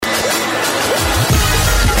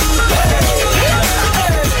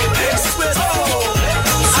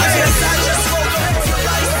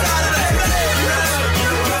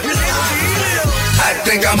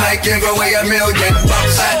I might give away $1 million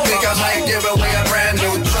bucks. I think I might give away a brand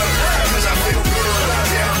new truck. Cause I feel good,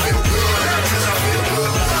 yeah, I feel good. Cause I feel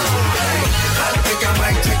good. I think I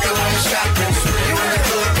might take a long shopping spree. When I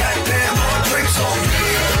do a goddamn all drinks on me.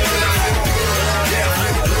 Cause I feel good, yeah, I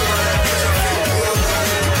feel good. Cause I feel good.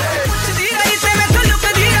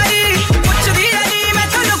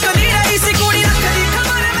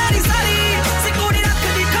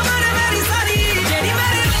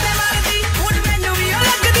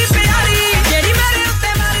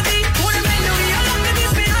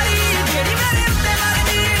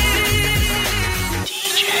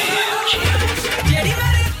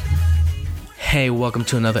 Hey, welcome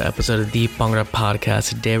to another episode of the Bhangra podcast.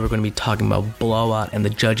 Today we're going to be talking about Blowout and the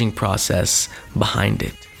judging process behind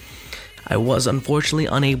it. I was unfortunately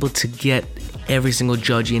unable to get every single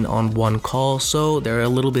judge in on one call, so they're a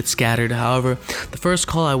little bit scattered. However, the first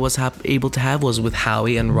call I was able to have was with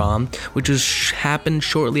Howie and Ram, which happened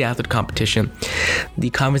shortly after the competition. The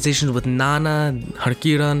conversations with Nana,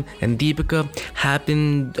 Harkiran, and Deepika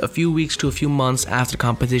happened a few weeks to a few months after the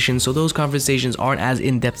competition, so those conversations aren't as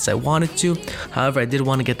in-depth as I wanted to. However, I did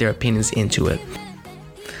want to get their opinions into it.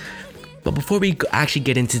 But before we actually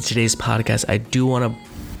get into today's podcast, I do want to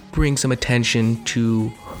bring some attention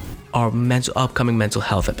to our upcoming mental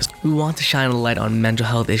health episode. We want to shine a light on mental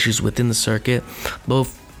health issues within the circuit, but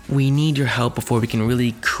we need your help before we can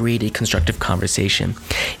really create a constructive conversation.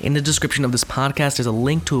 In the description of this podcast, there's a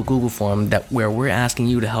link to a Google form where we're asking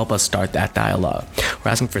you to help us start that dialogue.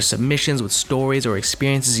 We're asking for submissions with stories or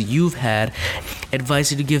experiences you've had,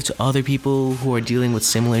 advice you to give to other people who are dealing with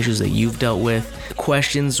similar issues that you've dealt with,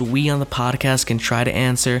 questions we on the podcast can try to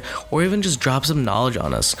answer, or even just drop some knowledge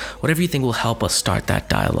on us. Whatever you think will help us start that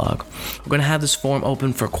dialogue. We're going to have this form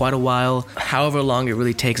open for quite a while, however long it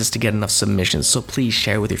really takes us to get enough submissions, so please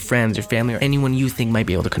share with your friends, your family, or anyone you think might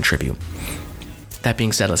be able to contribute. That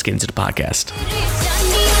being said, let's get into the podcast.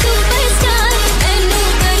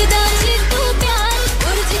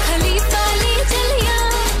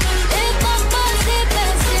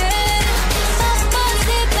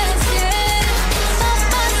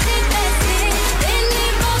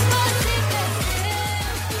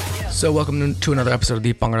 So welcome to another episode of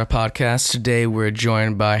the Bhangra podcast. Today we're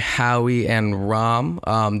joined by Howie and Ram.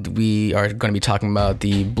 We are going to be talking about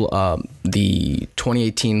the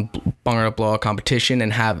 2018 Bhangra Blowout competition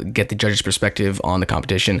and get the judges' perspective on the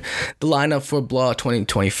competition. The lineup for Blowout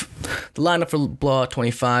 25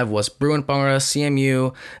 was Bruin Bhangra,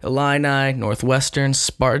 CMU, Illini, Northwestern,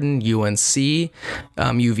 Spartan, UNC,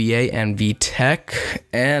 UVA, and VTech.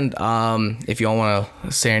 And if you all want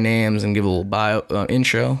to say your names and give a little bio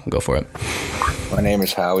intro, go for it. My name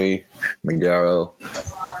is Howie Magaro.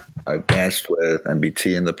 I've danced with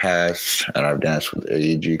MBT in the past, and I've danced with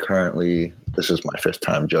AEG currently. This is my fifth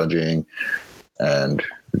time judging, and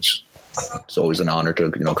it's always an honor to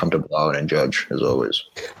come to Blowout and judge, as always.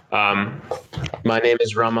 My name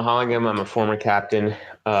is Ram Mahalingam. I'm a former captain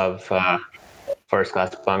of First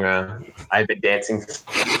Class Bhangra. I've been dancing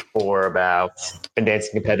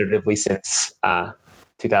competitively since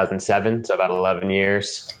 2007, so about 11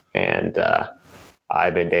 years. And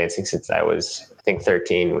I've been dancing since I was, I think,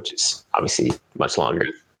 13, which is obviously much longer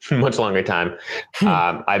time.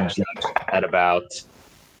 I've judged at about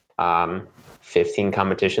 15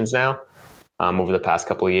 competitions now over the past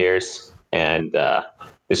couple of years. And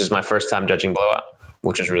this is my first time judging Blowout,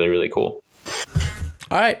 which is really, really cool.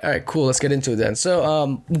 All right, cool. Let's get into it then.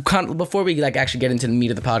 So, before we actually get into the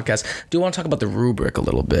meat of the podcast, do you want to talk about the rubric a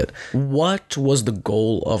little bit? What was the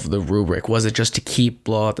goal of the rubric? Was it just to keep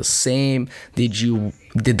Blowout the same? Did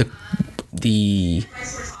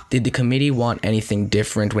the committee want anything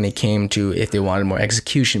different when it came to if they wanted more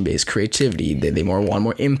execution-based creativity? Did they want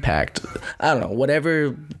more impact? I don't know.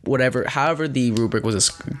 Whatever. However, the rubric was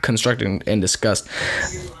constructed and discussed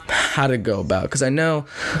how to go about. Because I know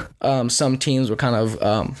some teams were kind of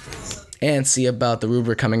antsy about the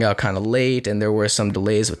rubric coming out kind of late, and there were some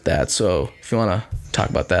delays with that. So if you want to talk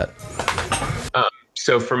about that.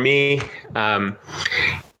 So for me, I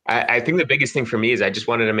think the biggest thing for me is I just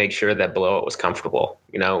wanted to make sure that Blowout was comfortable.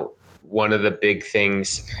 One of the big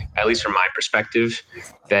things, at least from my perspective,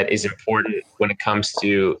 that is important when it comes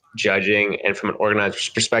to judging and from an organizer's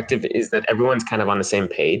perspective is that everyone's kind of on the same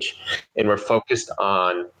page and we're focused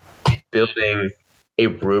on building a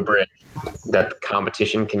rubric that the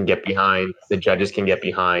competition can get behind, the judges can get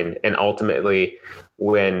behind, and ultimately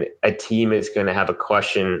when a team is going to have a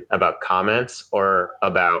question about comments or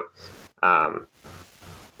about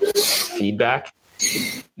feedback,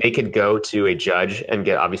 they could go to a judge and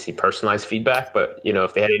get obviously personalized feedback. But,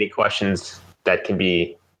 if they had any questions that can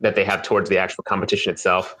be that they have towards the actual competition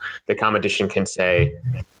itself. The competition can say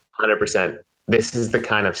 100%, this is the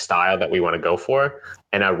kind of style that we want to go for,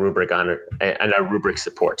 and our rubric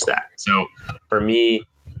supports that. So for me,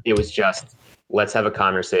 it was just, let's have a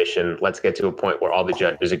conversation. Let's get to a point where all the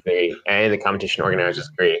judges agree and the competition organizers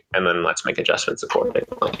agree, and then let's make adjustments accordingly.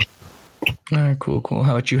 All right, cool.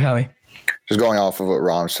 How about you, Howie? Just going off of what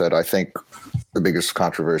Ram said, I think the biggest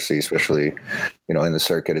controversy, especially, in the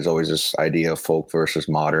circuit, is always this idea of folk versus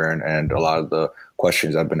modern. And a lot of the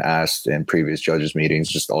questions I've been asked in previous judges meetings,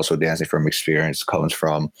 just also dancing from experience, comes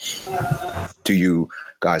from, do you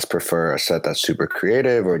guys prefer a set that's super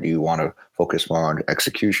creative, or do you want to focus more on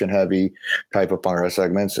execution heavy type of Bhangra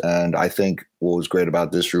segments? And I think what was great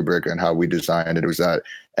about this rubric and how we designed it was that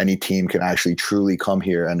any team can actually truly come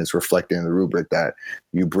here, and it's reflected in the rubric that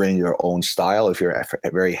you bring your own style. If you're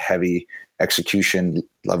a very heavy execution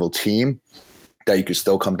level team, that you could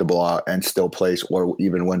still come to Blowout and still place or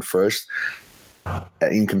even win first,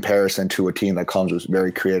 in comparison to a team that comes with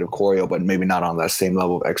very creative choreo, but maybe not on that same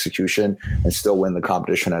level of execution, and still win the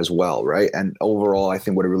competition as well, right? And overall, I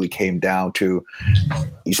think what it really came down to,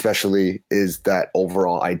 especially, is that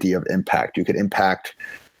overall idea of impact. You could impact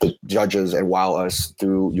the judges and wow us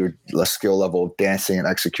through your skill level of dancing and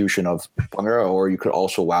execution of Bhangra, or you could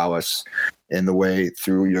also wow us in the way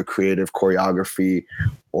through your creative choreography,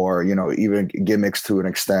 or even gimmicks to an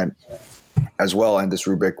extent as well. And this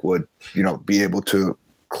rubric would be able to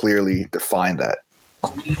clearly define that.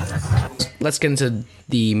 Let's get into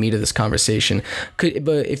the meat of this conversation.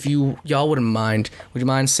 But if y'all wouldn't mind, would you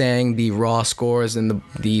mind saying the raw scores and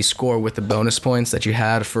the score with the bonus points that you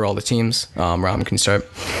had for all the teams? Ram, can you start?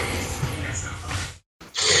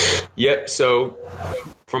 Yep. So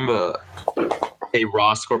from a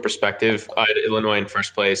raw score perspective, I had Illinois in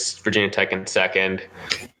first place, Virginia Tech in second,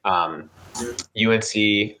 UNC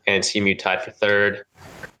and CMU tied for third,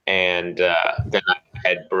 and then I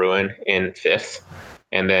had Bruin in fifth.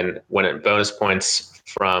 And then when bonus points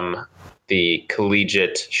from the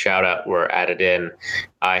collegiate shout out were added in,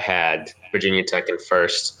 I had Virginia Tech in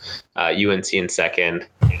first, UNC in second,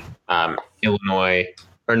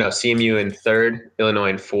 CMU in third, Illinois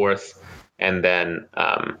in fourth, and then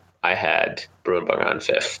I had Bruin Bhangra in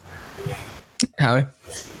fifth. Howie?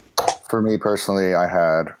 For me personally, I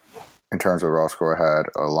had, in terms of raw score, I had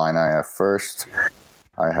Illini at first,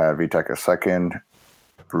 I had VTech at second,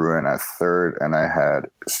 Bruin at third, and I had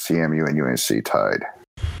CMU and UNC tied.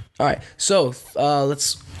 All right, so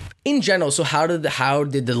let's, in general, so how did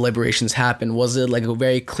the deliberations happen? Was it like a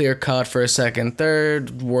very clear cut for a second,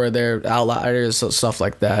 third? Were there outliers, so stuff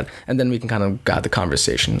like that? And then we can kind of got the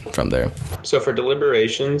conversation from there. So for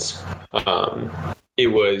deliberations, it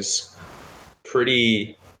was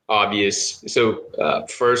pretty obvious. So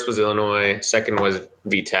first was Illinois, second was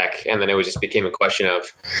VTech, and then it just became a question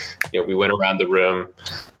of, we went around the room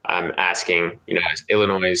asking, is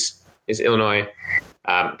Illinois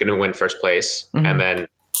going to win first place? Mm-hmm. And then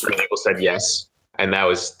people said yes, and that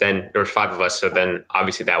was, then there were five of us, so then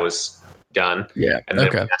obviously that was done. Yeah. And then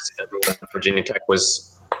we asked everyone if Virginia Tech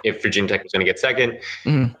was going to get second.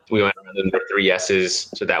 Mm-hmm. We went around and there were three yeses,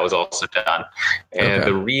 so that was also done. And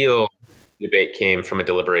the real debate came from a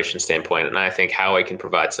deliberation standpoint, and I think Howie can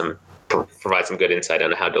provide some good insight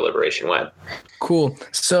on how deliberation went. Cool.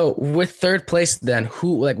 So with third place, then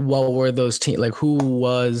what were those teams? Like who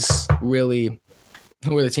were the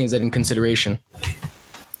teams that in consideration?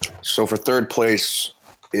 So for third place,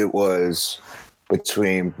 it was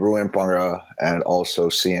between Bruin Bhangra and also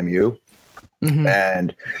CMU. Mm-hmm.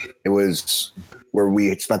 And it was where we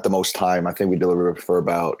had spent the most time. I think we delivered for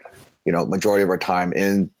about, majority of our time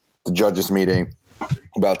in the judges meeting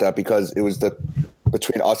about that, because it was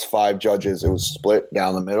between us five judges, it was split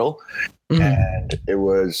down the middle. Mm-hmm. And it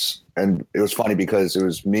was funny because it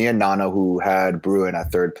was me and Nana who had Bruin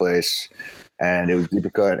at third place, and it was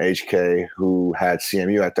Deepika and HK who had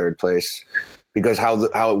CMU at third place. Because how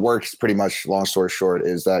it works, pretty much, long story short,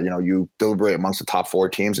 is that you deliberate amongst the top four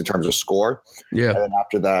teams in terms of score. Yeah. And then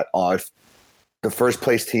after that, the first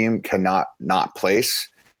place team cannot not place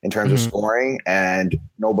in terms of scoring, and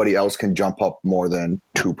nobody else can jump up more than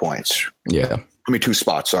 2 points. Yeah. 2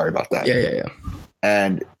 spots. Sorry about that. Yeah.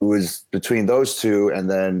 And it was between those two, and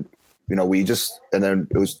then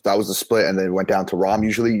that was the split, and then it went down to ROM.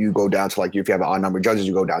 Usually you go down to, like, if you have an odd number of judges,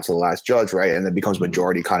 you go down to the last judge, right? And it becomes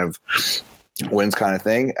majority kind of wins kind of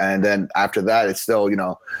thing. And then after that, it's still,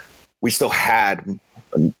 we still had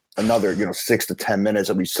another, 6 to 10 minutes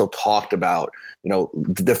that we still talked about,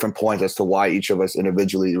 the different points as to why each of us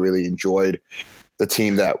individually really enjoyed the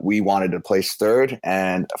team that we wanted to place third.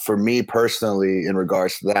 And for me personally, in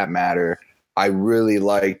regards to that matter, I really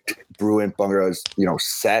liked Bruin Bhangra's,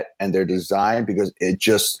 set and their design, because it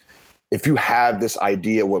just, if you have this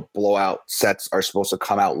idea what Blowout sets are supposed to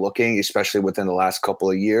come out looking, especially within the last couple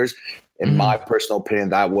of years, in my personal opinion,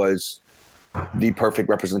 that was the perfect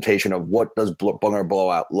representation of what does Bhangra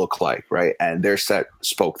Blowout look like, right? And their set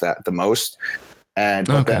spoke that the most.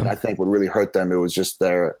 But then I think what really hurt them, it was just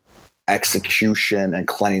their execution and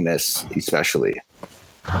cleanliness, especially.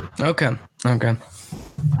 Okay. How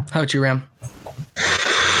about you, Ram?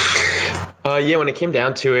 When it came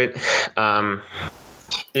down to it,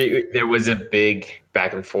 there was a big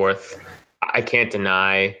back and forth. I can't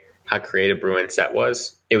deny how creative Bruin's set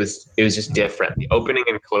was. It was just different. The opening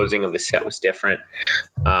and closing of the set was different.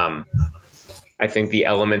 I think the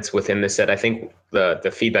elements within the set, I think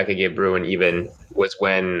the feedback I gave Bruin even was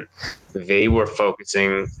when they were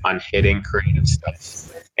focusing on hitting creative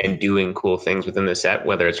stuff and doing cool things within the set,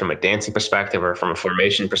 whether it's from a dancing perspective or from a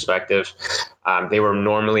formation perspective, they were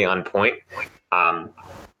normally on point.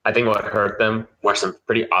 I think what hurt them were some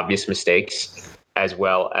pretty obvious mistakes, as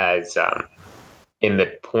well as in the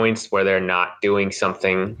points where they're not doing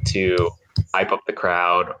something to hype up the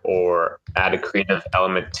crowd or add a creative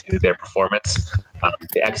element to their performance.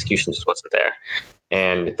 The execution just wasn't there.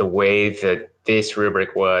 And the way that this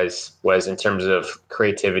rubric was in terms of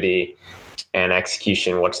creativity and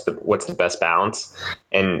execution, what's the best balance?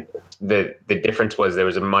 And the difference was there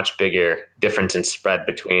was a much bigger difference in spread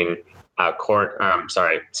between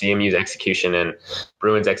CMU's execution and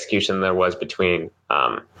Bruin's execution than there was between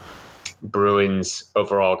Bruins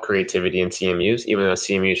overall creativity and CMU's, even though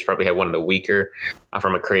CMU's probably had one of the weaker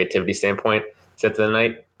from a creativity standpoint sets of the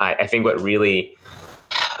night. I think what really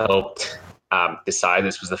helped decide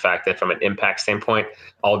this was the fact that from an impact standpoint,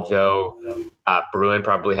 although Bruin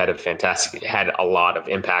probably had a lot of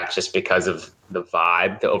impact just because of the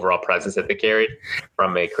vibe, the overall presence that they carried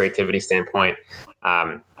from a creativity standpoint,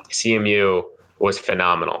 CMU was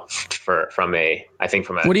phenomenal from a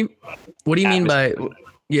what do you mean by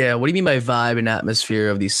vibe and atmosphere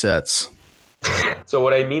of these sets? So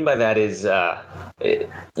what I mean by that is there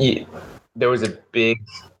was a big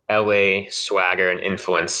LA swagger and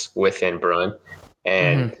influence within Bruin,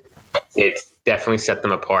 and it definitely set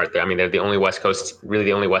them apart. I mean, they're the only West Coast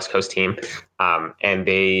team, and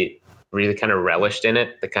they really kind of relished in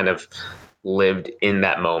it. They kind of lived in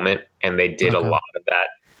that moment, and they did a lot of that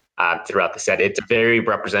throughout the set. It's very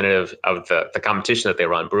representative of the competition that they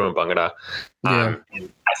run, Bruin Bhangra. I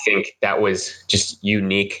think that was just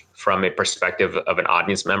unique from a perspective of an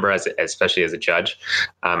audience member, especially as a judge.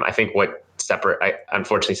 I think what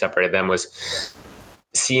unfortunately separated them was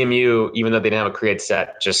CMU, even though they didn't have a created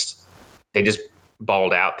set, they just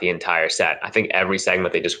balled out the entire set. I think every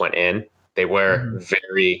segment they just went in. They were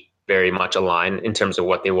very, very much aligned in terms of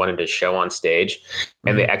what they wanted to show on stage,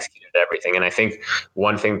 and they executed everything. And I think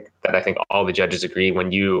one thing that I think all the judges agree,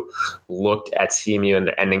 when you looked at CMU in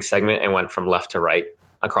the ending segment and went from left to right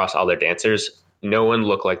across all their dancers, no one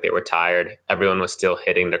looked like they were tired. Everyone was still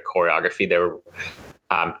hitting their choreography. They were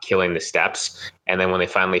killing the steps. And then when they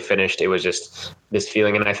finally finished, it was just this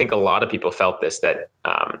feeling. And I think a lot of people felt this, that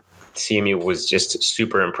CMU was just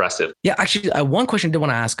super impressive. Yeah, actually, one question I did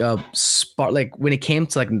want to ask, like when it came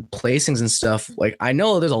to like placings and stuff, like I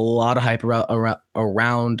know there's a lot of hype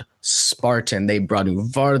around Spartan. They brought in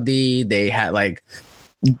Vardy. They had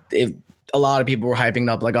a lot of people were hyping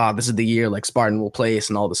up like, oh, this is the year like Spartan will place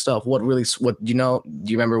and all this stuff. Do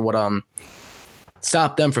you remember what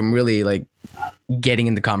stopped them from really like getting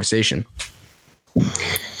in the conversation?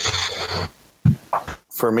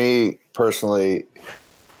 For me personally,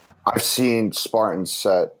 I've seen Spartan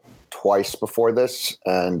set twice before this,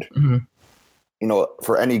 and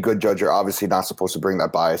for any good judge, you're obviously not supposed to bring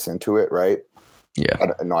that bias into it, right? Yeah.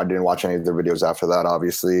 I didn't watch any of their videos after that,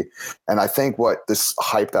 obviously. And I think what this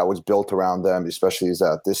hype that was built around them, especially, is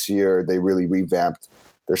that this year they really revamped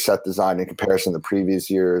their set design in comparison to previous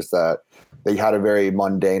years, that they had a very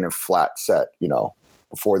mundane and flat set,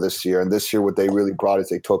 before this year. And this year, what they really brought is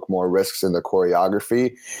they took more risks in the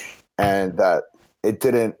choreography, and that it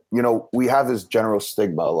didn't, we have this general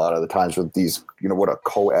stigma a lot of the times with these, what a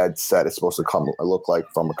co-ed set is supposed to look like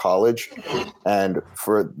from a college. And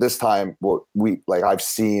for this time, what I've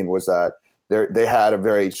seen was that they had a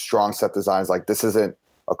very strong set designs. Like, this isn't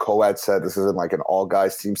a co-ed set. This isn't like an all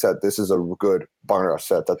guys team set. This is a good Bhangra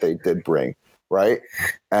set that they did bring. Right.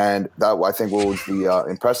 And that, I think, what was the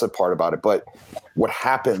impressive part about it. But what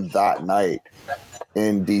happened that night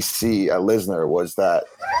in DC at Lisner was that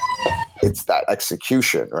it's that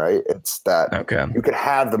execution, right? It's that you could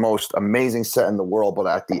have the most amazing set in the world, but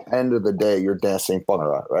at the end of the day, you're dancing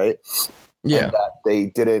Bhangra, right? Yeah. And that they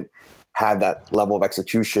didn't have that level of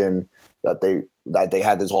execution that they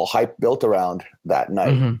had this whole hype built around that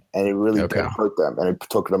night, and it really did hurt them, and it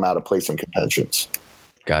took them out of place in contentions.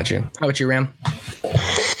 Gotcha. How about you, Ram?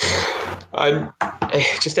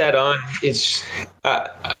 Just to add on, it's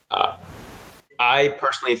I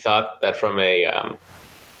personally thought that from an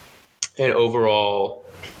overall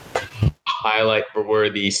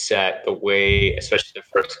highlight-worthy set, the way, especially the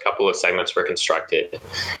first couple of segments were constructed,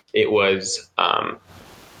 it was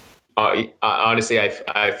honestly,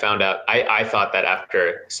 I found out, I thought that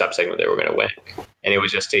after sub-segment they were going to win, and it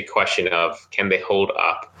was just a question of can they hold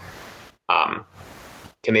up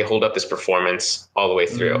this performance all the way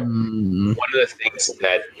through? One of the things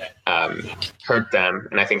that hurt them,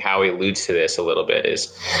 and I think Howie alludes to this a little bit,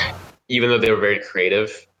 is even though they were very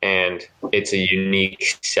creative and it's a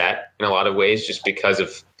unique set in a lot of ways, just because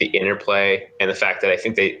of the interplay and the fact that I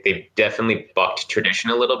think they definitely bucked tradition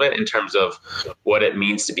a little bit in terms of what it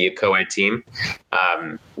means to be a co-ed team.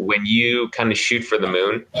 When you kind of shoot for the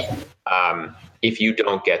moon, if you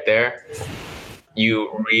don't get there, you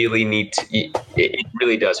really need to, it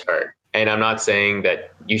really does hurt. And I'm not saying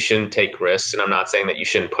that you shouldn't take risks, and I'm not saying that you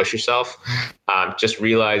shouldn't push yourself. Just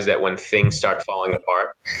realize that when things start falling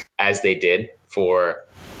apart, as they did for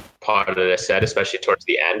part of the set, especially towards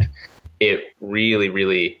the end, it really,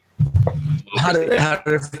 really. How did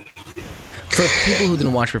for people who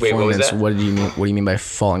didn't watch performance, what do you mean by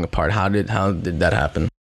falling apart? How did that happen?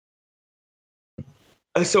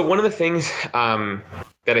 So one of the things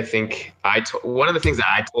that I think one of the things that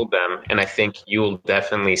I told them, and I think you'll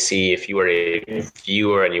definitely see if you are a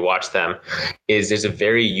viewer and you watch them, is there's a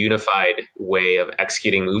very unified way of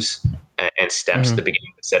executing moves and steps at the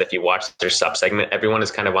beginning of the set. If you watch their sub segment, everyone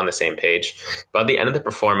is kind of on the same page. But at the end of the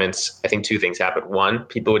performance, I think two things happened. One,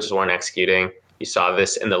 people just weren't executing. You saw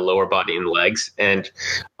this in the lower body and legs. And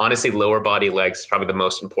honestly, lower body legs is probably the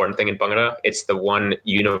most important thing in Bhangra. It's the one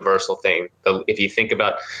universal thing. If you think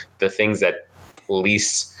about the things that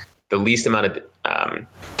the least amount of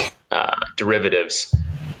derivatives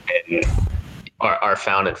are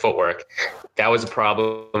found in footwork, that was a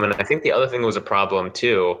problem. And I think the other thing was a problem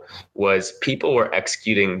too, was people were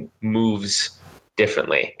executing moves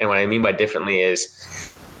differently. And what I mean by differently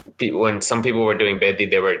is when some people were doing Bedi,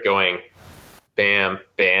 they were going bam,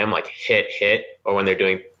 bam, like hit, or when they're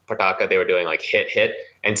doing Pataka, they were doing like hit.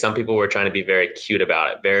 And some people were trying to be very cute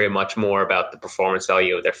about it, very much more about the performance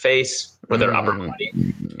value of their face or their upper body.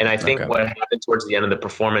 And I think what happened towards the end of the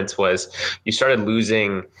performance was you started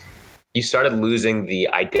losing the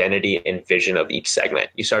identity and vision of each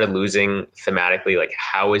segment. You started losing thematically, like,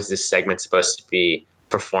 how is this segment supposed to be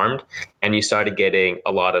performed? And you started getting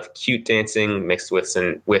a lot of cute dancing mixed with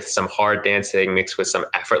some hard dancing, mixed with some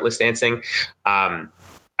effortless dancing.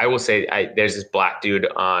 I will say there's this black dude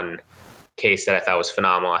on Case that I thought was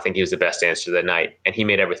phenomenal. I think he was the best dancer of the night, and he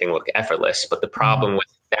made everything look effortless. But the problem with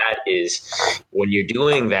that is when you're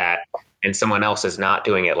doing that and someone else is not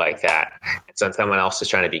doing it like that, and so someone else is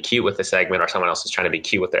trying to be cute with the segment, or someone else is trying to be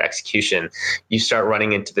cute with their execution, you start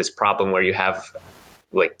running into this problem where you have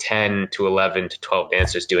like 10 to 11 to 12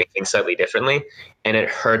 dancers doing things slightly differently, and it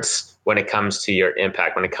hurts when it comes to your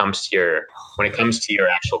impact, when it comes to your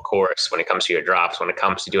actual chorus, when it comes to your drops, when it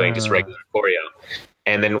comes to doing just regular choreo.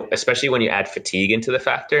 And then especially when you add fatigue into the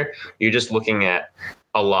factor, you're just looking at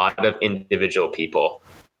a lot of individual people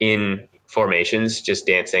in formations just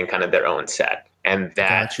dancing kind of their own set. And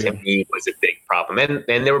that to me was a big problem. And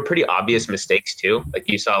there were pretty obvious mistakes too. Like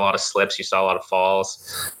you saw a lot of slips, you saw a lot of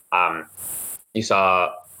falls. You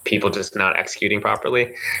saw people just not executing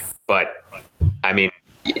properly. But I mean,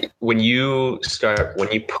 when you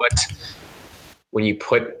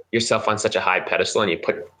put yourself on such a high pedestal and you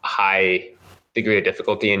put a high degree of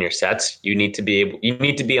difficulty in your sets, you need to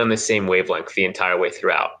be on the same wavelength the entire way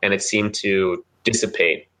throughout. And it seemed to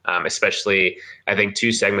dissipate, especially I think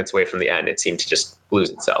 2 segments away from the end, it seemed to just lose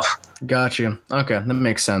itself. Gotcha. Okay, that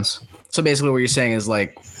makes sense. So basically what you're saying is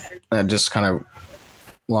like, just kind of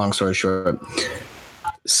long story short,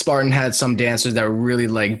 Spartan had some dancers that were really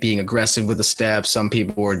like being aggressive with the steps. Some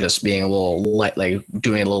people were just being a little light, like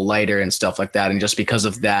doing it a little lighter and stuff like that. And just because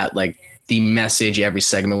of that, like the message every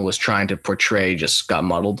segment was trying to portray just got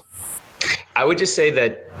muddled. I would just say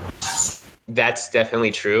that that's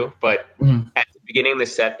definitely true. But at the beginning of the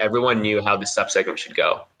set, everyone knew how the sub-segment should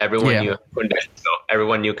go. Everyone knew when that should go.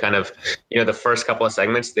 Everyone knew kind of, the first couple of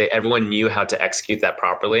segments, everyone knew how to execute that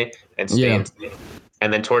properly and stay in.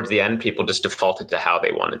 And then towards the end, people just defaulted to how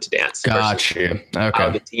they wanted to dance. Gotcha. Okay. How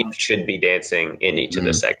the team should be dancing in each of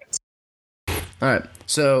the segments. All right.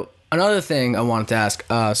 So Another thing I wanted to ask,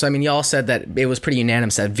 so I mean, y'all said that it was pretty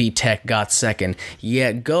unanimous that VTech got second.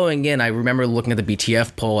 Yet going in, I remember looking at the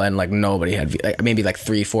BTF poll and like nobody had, maybe like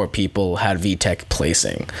 3-4 people had VTech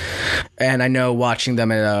placing. And I know watching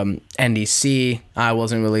them at NDC, I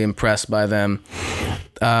wasn't really impressed by them.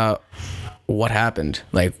 What happened?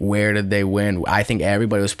 Like, where did they win? I think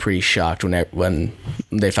everybody was pretty shocked when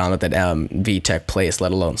they found out that VTech placed,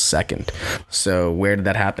 let alone second. So where did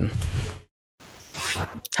that happen?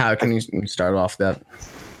 How can you start off that?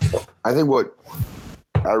 I think what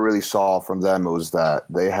I really saw from them was that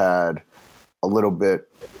they had a little bit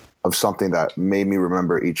of something that made me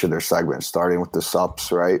remember each of their segments, starting with the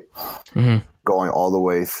sups, right? Mm-hmm. Going all the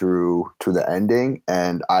way through to the ending.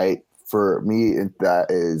 And for me, that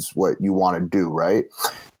is what you want to do, right?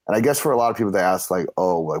 And I guess for a lot of people, they ask like,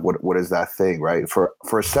 oh, like what is that thing, right? For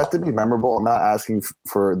a set to be memorable, I'm not asking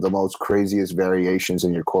for the most craziest variations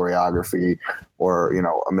in your choreography or,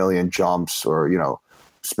 a million jumps or,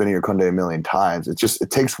 spinning your kunde a million times. It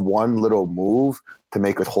takes one little move to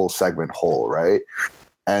make a whole segment whole, right?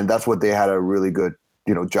 And that's what they had a really good,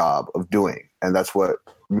 job of doing. And that's what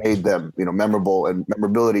made them, memorable, and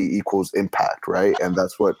memorability equals impact, right? And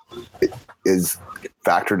that's what is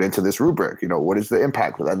factored into this rubric. What is the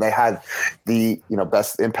impact? And they had the,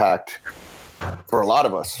 best impact for a lot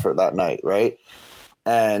of us for that night, right?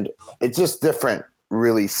 And it's just different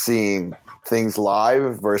really seeing things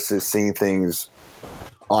live versus seeing things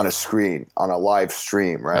on a screen, on a live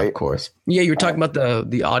stream, right? Of course. Yeah, you were talking about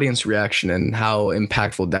the audience reaction and how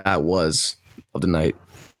impactful that was of the night.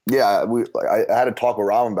 Yeah, I had to talk with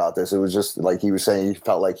Robin about this. It was just like he was saying he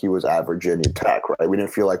felt like he was at Virginia Tech, right? We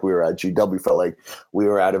didn't feel like we were at GW. We felt like we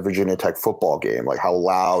were at a Virginia Tech football game, like how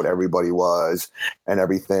loud everybody was and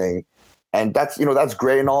everything. And that's, that's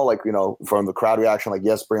great and all, like, from the crowd reaction, like,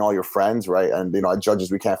 yes, bring all your friends, right? And, as judges,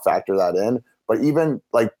 we can't factor that in. But even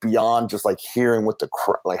like beyond just like hearing what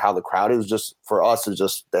like how the crowd is, just for us, it's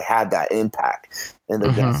just they had that impact in the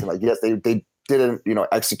dancing. Like, yes, they didn't,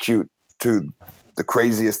 execute to the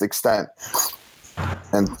craziest extent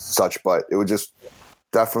and such, but it was just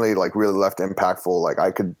definitely like really left impactful. Like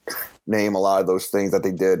I could name a lot of those things that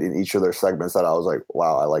they did in each of their segments that I was like,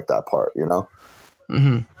 wow, I like that part,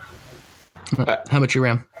 Mm-hmm. How about you,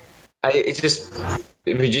 Ram? It's just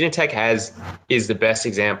Virginia Tech is the best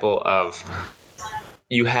example of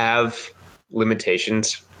you have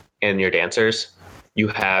limitations in your dancers.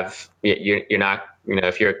 You're not,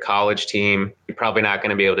 if you're a college team, you're probably not going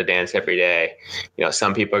to be able to dance every day.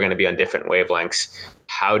 Some people are going to be on different wavelengths.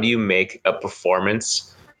 How do you make a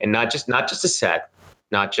performance, and not just a set,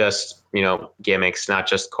 not just, gimmicks, not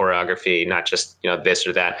just choreography, not just, this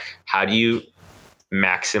or that. How do you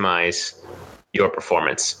maximize your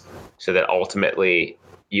performance so that ultimately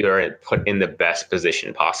you're put in the best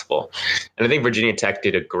position possible? And I think Virginia Tech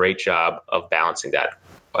did a great job of balancing that.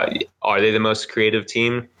 Are they the most creative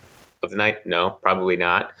team of the night? No, probably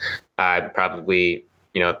not. Probably,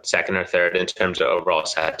 second or third in terms of overall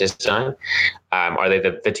set design. Are they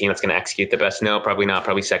the team that's going to execute the best? No, probably not.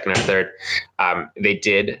 Probably second or third. They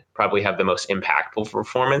did probably have the most impactful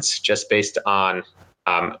performance just based on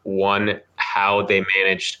one, how they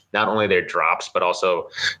managed not only their drops, but also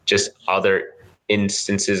just other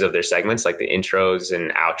instances of their segments, like the intros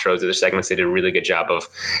and outros of their segments. They did a really good job of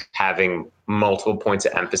having multiple points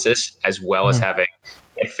of emphasis, as well as having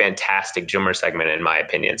a fantastic Jummer segment, in my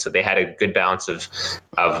opinion. So they had a good balance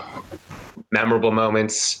of memorable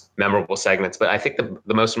moments, memorable segments. But I think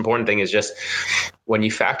the most important thing is just when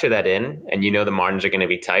you factor that in and the margins are going to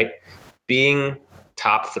be tight, being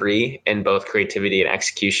top 3 in both creativity and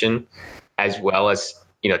execution, as well as,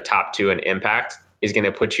 top 2 in impact, is going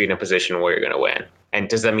to put you in a position where you're going to win. And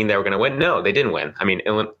does that mean they were going to win? No, they didn't win. I mean,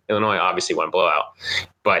 Illinois obviously won Blowout,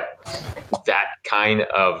 but that kind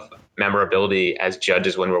of memorability as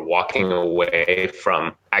judges when we're walking away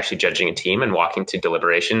from actually judging a team and walking to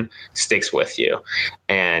deliberation sticks with you.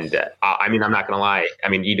 And I'm not going to lie. I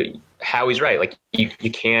mean, Howie's right. Like you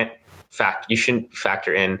can't you shouldn't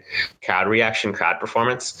factor in crowd reaction, crowd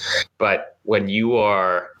performance. But when you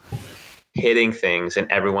are hitting things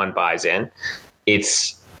and everyone buys in,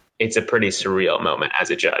 it's a pretty surreal moment as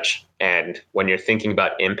a judge. And when you're thinking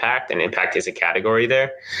about impact, and impact is a category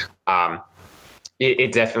there,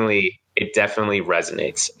 it definitely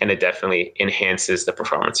resonates, and it definitely enhances the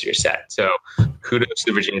performance of your set. So kudos to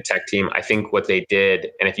the Virginia Tech team. I think what they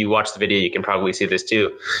did, and if you watch the video, you can probably see this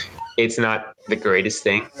too, it's not the greatest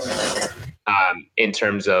thing in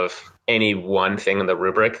terms of any one thing in the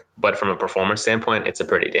rubric, but from a performance standpoint, it's a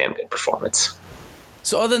pretty damn good performance.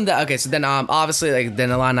 So other than that, okay, so then obviously like then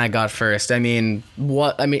Illini got first. Again,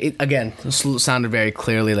 it sounded very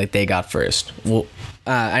clearly like they got first. Well,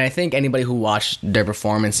 And I think anybody who watched their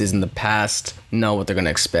performances in the past know what they're gonna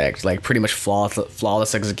expect. Like pretty much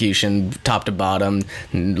flawless execution, top to bottom.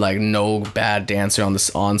 Like no bad dancer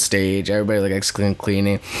on stage. Everybody like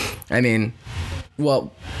cleaning. I mean,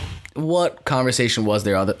 what conversation was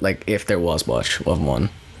there? Like if there was much of one.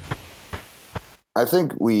 I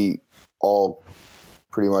think we all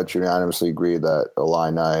pretty much unanimously agree that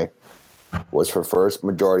Illini was for first.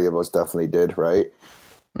 Majority of us definitely did, right?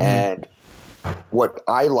 Mm-hmm. And what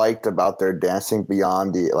I liked about their dancing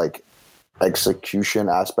beyond the like execution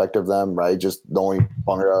aspect of them, right? Just knowing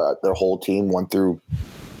Bhangra, their whole team went through,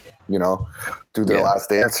 through their last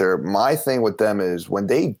dancer. My thing with them is when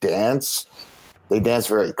they dance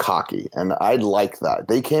very cocky, and I like that.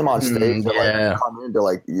 They came on stage, they're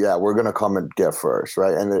like, yeah, we're gonna come and get first,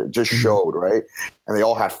 right? And it just showed, right? And they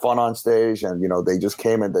all had fun on stage, and they just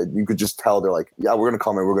came and you could just tell they're like, yeah, we're gonna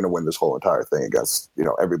come and we're gonna win this whole entire thing against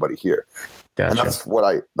everybody here. Gotcha. And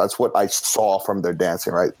that's what I saw from their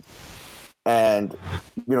dancing, right? And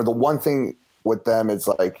the one thing with them is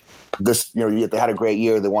like this, they had a great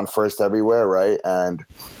year, they won first everywhere, right?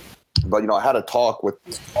 But I had a talk with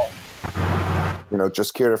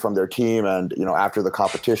just Kira from their team, and after the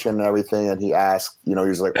competition and everything, and he asked, he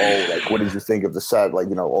was like, oh, like what did you think of the set, like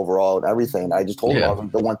overall and everything? And I just told him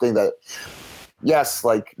the one thing that, yes,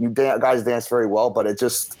 like guys dance very well, but it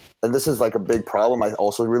just, and this is like a big problem I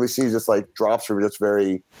also really see, just like drops are just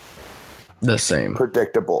very the same,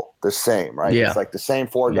 predictable, the same, right? It's like the same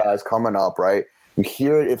four guys coming up, right? You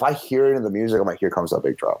hear it. If I hear it in the music, I'm like, here comes that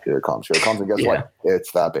big drop. Here it comes. And guess what?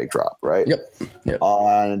 It's that big drop, right? Yep.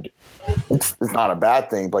 And it's not a bad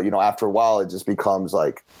thing, but after a while, it just becomes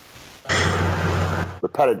like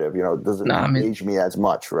repetitive. It doesn't engage me as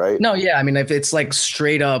much, right? No, yeah. I mean, if it's like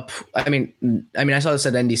straight up, I mean, I saw this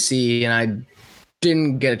at NDC, and I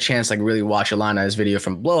didn't get a chance like really watch Alana's video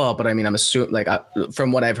from Blowout, but I mean, I'm assuming like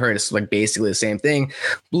from what I've heard, it's like basically the same thing.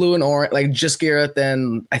 Blue and orange, like just Garrett.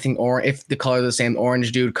 Then I think if the color is the same,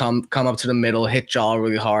 orange dude come up to the middle, hit jaw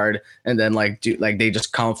really hard, and then they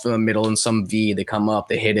just come from the middle in some V. They come up,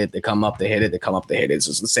 they hit it, they come up, they hit it, they come up, they hit it.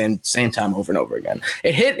 So it's the same time over and over again.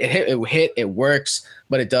 It works,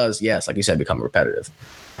 but it does, yes, like you said, become repetitive.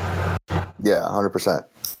 Yeah, 100%.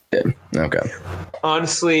 Okay.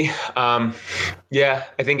 Honestly, I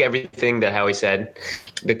think everything that Howie said,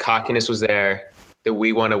 the cockiness was there, the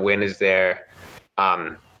we want to win is there.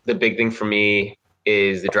 The big thing for me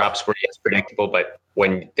is the drops were predictable, but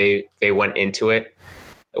when they went into it,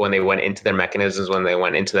 when they went into their mechanisms, when they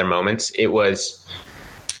went into their moments, it was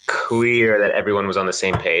clear that everyone was on the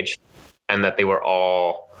same page and that they were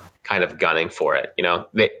all kind of gunning for it.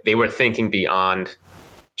 They were thinking beyond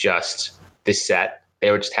just the set. They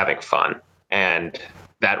were just having fun, and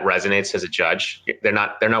that resonates as a judge. They're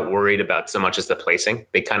not worried about so much as the placing.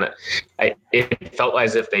 They it felt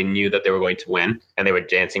as if they knew that they were going to win, and they were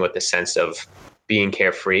dancing with the sense of being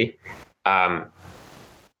carefree.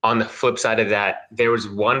 On the flip side of that, there was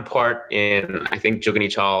one part in, I think, Jugani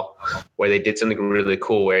Chal, where they did something really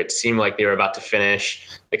cool, where it seemed like they were about to finish.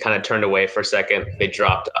 They kind of turned away for a second. They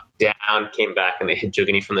dropped down, came back, and they hit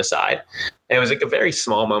Jugani from the side. And it was like a very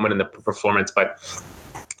small moment in the performance, but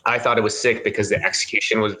I thought it was sick because the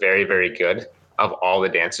execution was very, very good of all the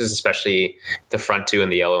dancers, especially the front two in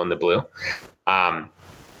the yellow and the blue.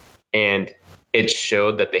 And it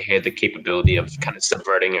showed that they had the capability of kind of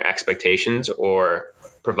subverting your expectations or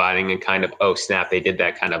providing a kind of, oh, snap, they did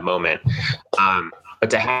that kind of moment. But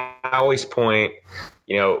to Howie's point,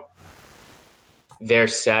 their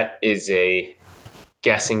set is a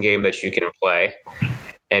guessing game that you can play.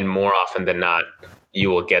 And more often than not, you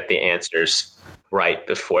will get the answers right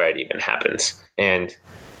before it even happens. And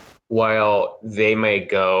while they may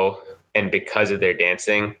go, and because of their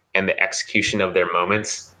dancing and the execution of their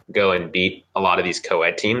moments, go and beat a lot of these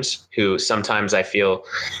co-ed teams who sometimes I feel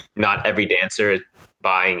not every dancer is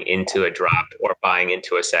buying into a drop or buying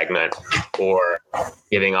into a segment or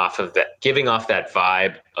giving off that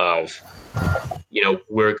vibe of,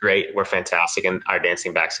 we're great, we're fantastic, and our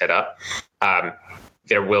dancing backs it up.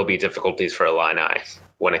 There will be difficulties for Illini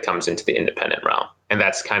when it comes into the independent realm. And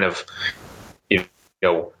that's kind of,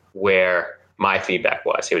 where my feedback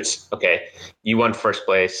was. It was, okay, you won first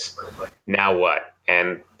place, now what?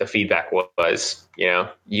 And the feedback was,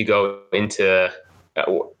 you go into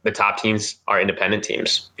the top teams are independent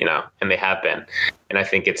teams, and they have been. And I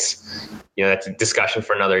think it's, that's a discussion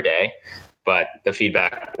for another day. But the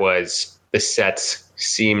feedback was the sets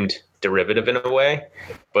seemed derivative in a way,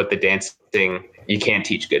 but the dancing, you can't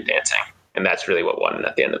teach good dancing. And that's really what won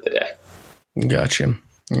at the end of the day. Gotcha.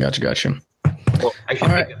 Well, I should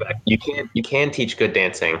think about it. You can teach good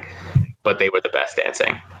dancing, but they were the best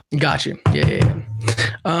dancing. Got you. Yeah.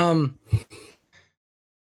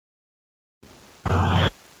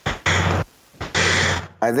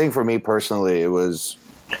 I think for me personally, it was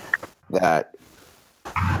that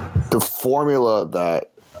the formula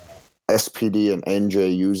that SPD and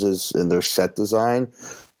NJ uses in their set design,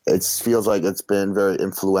 it feels like it's been very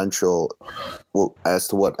influential as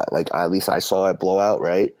to what, like, at least I saw at Blowout,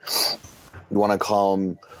 right? You want to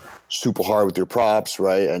come super hard with your props,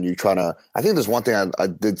 right? And you trying to, I think there's one thing I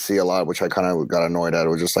did see a lot, which I kind of got annoyed at. It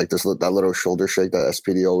was just like that little shoulder shake that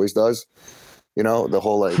SPD always does. You know, the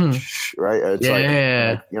whole like, right? It's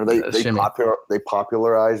like, you know, they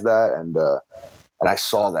popularized that, and I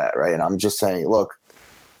saw that, right? And I'm just saying, look,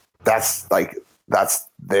 that's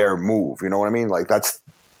their move. You know what I mean? Like, that's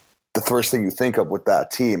the first thing you think of with that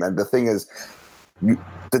team. And the thing is,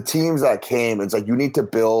 the teams that came, it's like you need to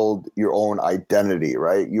build your own identity,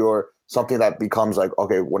 right? You're something that becomes like,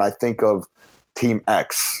 okay, when I think of Team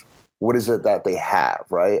X, what is it that they have,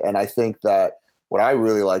 right? And I think that what I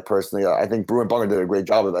really like personally, I think Brew and Bhangra did a great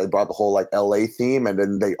job of it. They brought the whole like LA theme, and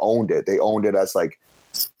then they owned it. They owned it as like,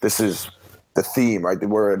 this is the theme, right? They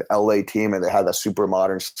were an LA team, and they had that super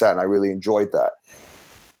modern set, and I really enjoyed that.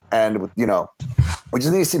 And, you know, we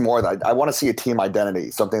just need to see more of that. I want to see a team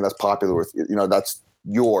identity, something that's popular with, you know, that's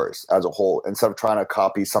yours as a whole, instead of trying to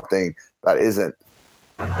copy something that isn't.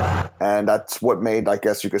 And that's what made, I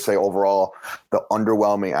guess you could say, overall, the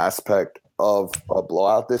underwhelming aspect of a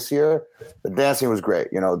Blowout this year. The dancing was great.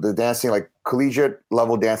 You know, the dancing, like collegiate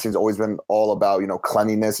level dancing has always been all about, you know,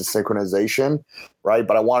 cleanliness and synchronization, right?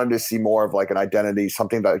 But I wanted to see more of like an identity,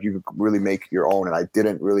 something that you could really make your own. And I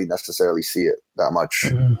didn't really necessarily see it that much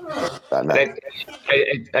that night.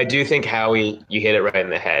 I do think, Howie, you hit it right in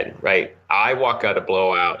the head, right? I walk out of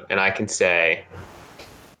Blowout and I can say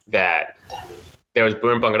that there was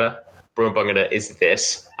Brew and Bhangra. Brew and Bhangra is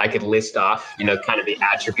this. I could list off, you know, kind of the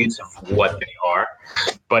attributes of what they are.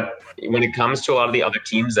 But when it comes to a lot of the other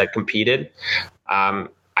teams that competed, I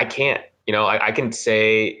can't. You know, I can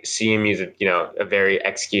say CMU is, you know, a very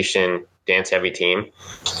execution, dance-heavy team,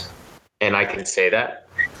 and I can say that.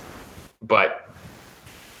 But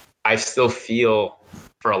I still feel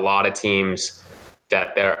for a lot of teams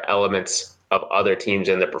that there are elements of other teams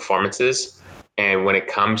in their performances. And when it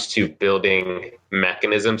comes to building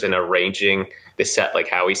mechanisms and arranging the set, like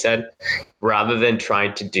Howie said, rather than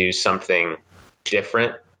trying to do something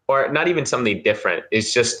different, or not even something different,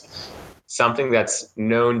 it's just something that's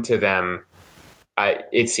known to them.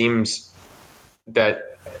 It seems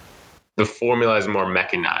that the formula is more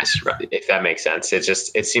mechanized, right? If that makes sense.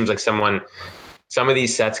 It seems like some of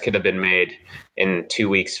these sets could have been made in 2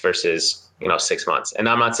 weeks versus, you know, 6 months. And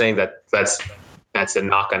I'm not saying that that's a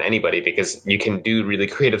knock on anybody, because you can do really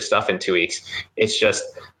creative stuff in 2 weeks. It's just,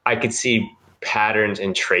 I could see patterns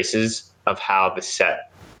and traces of how the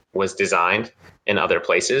set was designed in other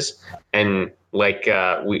places. And like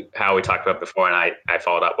how we talked about before, and I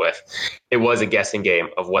followed up with, it was a guessing game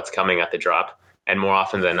of what's coming at the drop. And more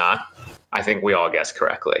often than not, I think we all guessed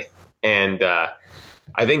correctly. And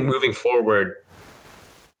I think moving forward,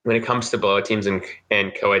 when it comes to blowout teams and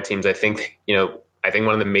co-ed teams, I think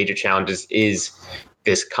one of the major challenges is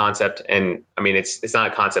this concept. And I mean, it's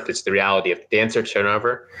not a concept, it's the reality of dancer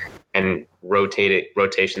turnover and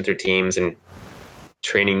rotation through teams and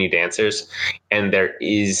training new dancers. And there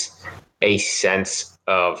is a sense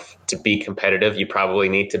of, to be competitive, you probably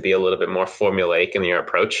need to be a little bit more formulaic in your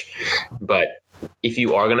approach. But if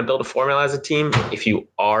you are going to build a formula as a team, if you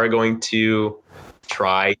are going to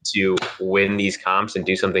try to win these comps and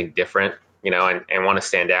do something different, and want to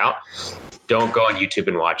stand out, don't go on YouTube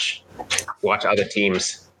and watch other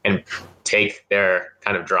teams and take their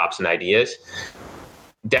kind of drops and ideas.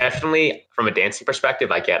 Definitely from a dancing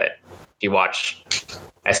perspective, I get it. If you watch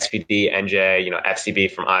SPD, NJ,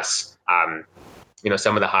 FCB from us,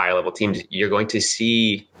 some of the higher level teams, you're going to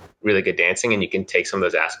see really good dancing, and you can take some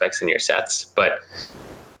of those aspects in your sets. But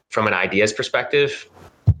from an ideas perspective,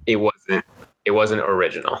 it wasn't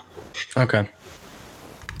original. Okay.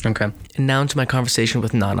 And now into my conversation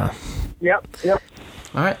with Nana. Yep. All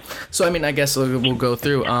right. So, I guess we'll go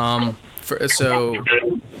through. So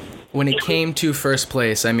when it came to first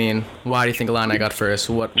place, why do you think Illini got first?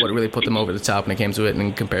 What really put them over the top when it came to it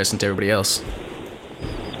in comparison to everybody else?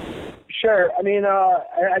 Sure. I mean,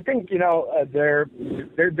 I think, there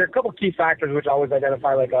are a couple key factors which always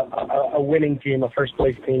identify like a winning team, a first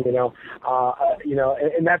place team,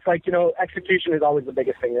 and that's like, execution is always the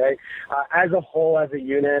biggest thing, right? As a whole, as a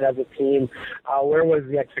unit, as a team, where was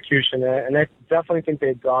the execution? And I definitely think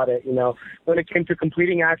they got it, when it came to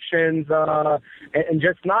completing actions, and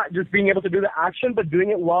just not just being able to do the action, but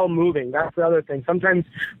doing it while moving. That's the other thing. Sometimes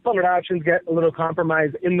Bhangra actions get a little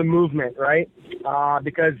compromised in the movement, right?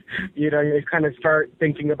 Because, you kind of start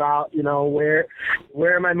thinking about, where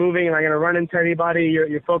am I moving? Am I going to run into anybody?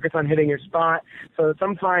 You're focused on hitting your spot. So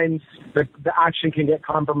sometimes the action can get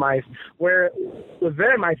compromised. Where with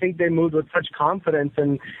them, I think they moved with such confidence,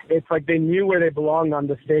 and it's like they knew where they belonged on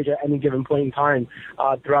the stage at any given point in time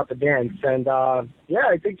throughout the dance. And I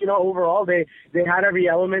think, overall they had every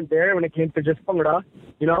element there when it came to just Bhangra,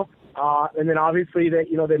 and then obviously they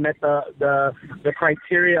met the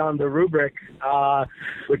criteria on the rubric,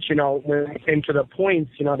 which, when it came to the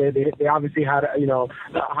points, they obviously had, a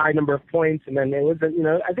high number of points. And then it was,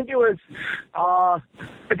 I think it was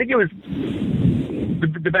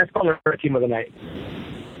the best Bhangra team of the night.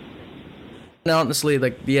 And honestly,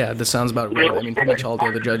 this sounds about right. I mean, pretty much all the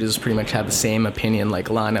other judges pretty much had the same opinion.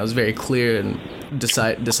 Like, Lana was very clear and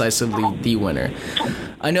decisively the winner.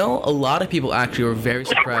 I know a lot of people actually were very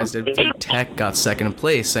surprised that VTech got second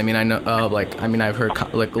place. I mean, I know, I've heard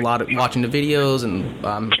a lot of watching the videos and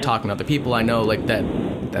talking to other people. I know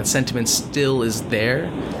that sentiment still is there,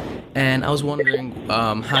 and I was wondering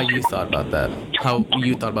how you thought about that. How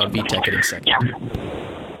you thought about VTech getting second?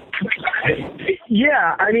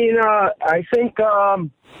 Yeah, I mean, I think, I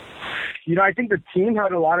think the team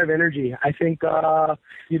had a lot of energy. I think, Brad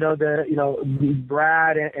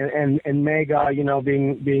and Mega,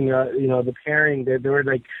 being the pairing, they were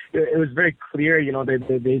like, it was very clear,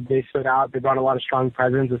 they stood out. They brought a lot of strong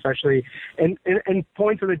presence, especially in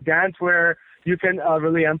points of the dance where you can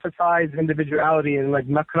really emphasize individuality and like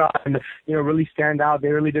Nakra and, really stand out. They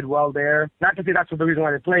really did well there. Not to say that's the reason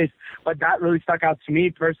why they placed, but that really stuck out to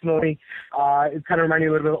me personally. It kind of reminded me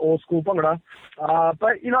a little bit of old school Bhangra.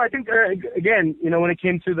 But, I think, again, when it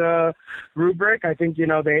came to the rubric, I think,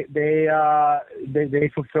 they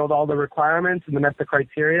fulfilled all the requirements and they met the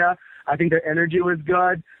criteria. I think their energy was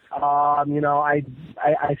good. I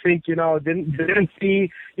think, didn't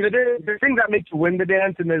see, there's things that make you win the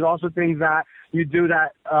dance, and there's also things that you do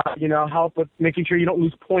that, help with making sure you don't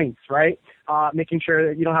lose points, right? Making sure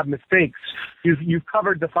that you don't have mistakes. You've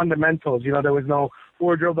covered the fundamentals. There was no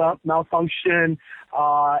wardrobe malfunction.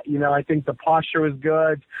 I think the posture was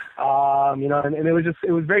good. And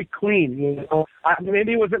it was very clean.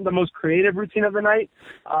 Maybe it wasn't the most creative routine of the night,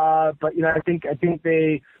 but I think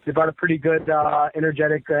they brought a pretty good,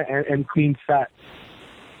 energetic and clean set.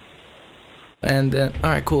 And then,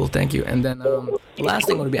 all right, cool, thank you. And then the last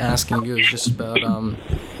thing I'm going to be asking you is just about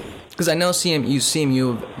because I know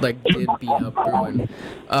CMU did beat up Bruin.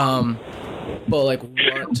 But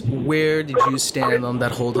where did you stand on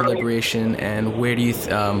that whole deliberation, and where do you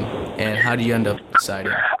and how do you end up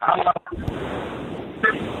deciding?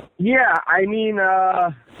 Yeah, I mean,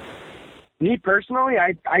 me personally,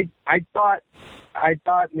 I thought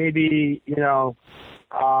maybe it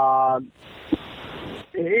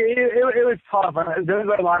was tough. There was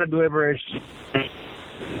a lot of deliberation.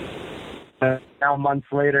 Now months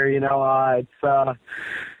later, they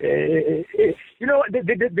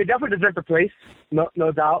definitely deserve the place,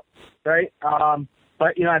 no doubt, right?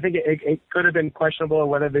 But I think it could have been questionable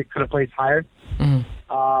whether they could have placed higher.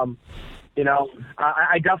 Mm-hmm.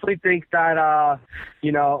 I definitely think that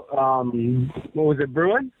what was it,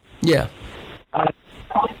 Bruin? Yeah. I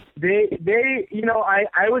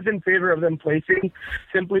was in favor of them placing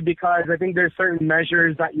simply because I think there's certain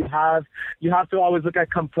measures that you have to always look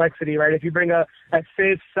at complexity, right? If you bring a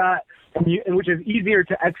safe set, and which is easier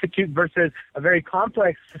to execute versus a very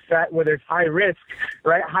complex set where there's high risk,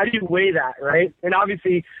 right? How do you weigh that, right? And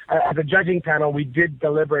obviously, as a judging panel, we did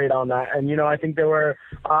deliberate on that. And, I think there were,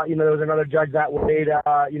 there was another judge that weighed,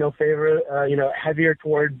 favor, heavier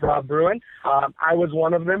towards Bruin. I was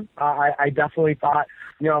one of them. I definitely thought,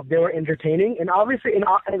 they were entertaining. And obviously, and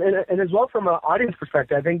as well from an audience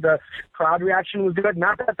perspective, I think the crowd reaction was good.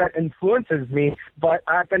 Not that influences me, but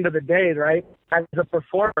at the end of the day, right, as a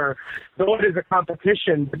performer, though it is a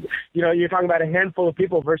competition, you're talking about a handful of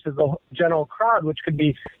people versus the general crowd, which could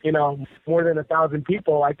be, more than 1,000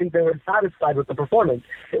 people. I think they were satisfied with the performance.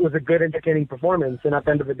 It was a good, entertaining performance. And at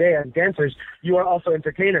the end of the day, as dancers, you are also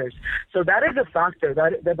entertainers. So that is a factor.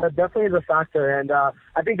 That definitely is a factor. And I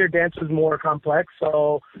think their dance was more complex.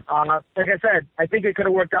 So, like I said, I think it could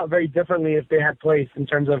have worked out very differently if they had placed in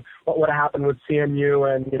terms of what would have happened with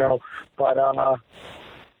CMU and, but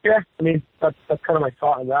yeah, I mean, that's kind of my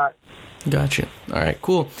thought on that. Gotcha. All right,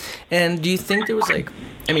 cool. And do you think there was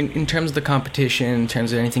in terms of the competition, in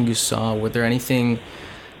terms of anything you saw, were there anything?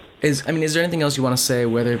 Is there anything else you want to say?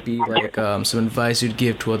 Whether it be some advice you'd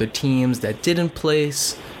give to other teams that didn't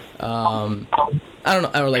place, I don't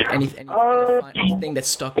know, or anything that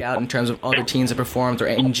stuck out in terms of other teams that performed, or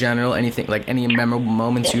in general, anything like any memorable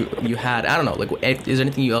moments you had. I don't know, is there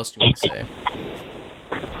anything else you want to say?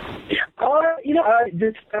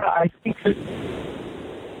 I think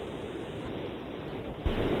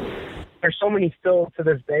there's so many still to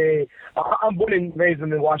this day. I'm born and raised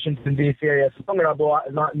in the Washington, D.C. area, so Bhangra Blowout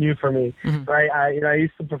is not new for me, right? I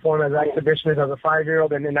used to perform as an exhibitionist as a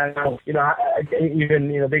 5-year-old, and then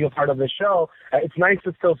even being a part of the show, it's nice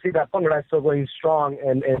to still see that Bhangra is still going strong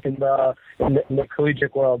in the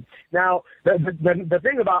collegiate world. Now, the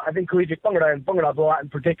thing about, I think, collegiate Bhangra and Bhangra Blowout in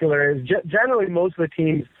particular is generally most of the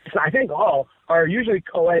teams, I think all, are usually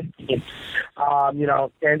co-ed teams,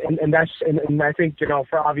 and that's, and I think,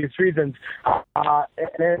 for obvious reasons,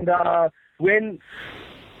 when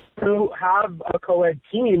you have a co-ed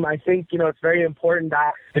team, I think, it's very important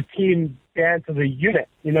that the team dance as a unit.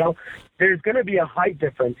 There's going to be a height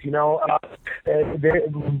difference, boys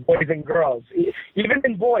and girls. Even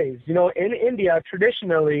in boys, in India,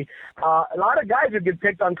 traditionally, a lot of guys would get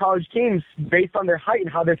picked on college teams based on their height and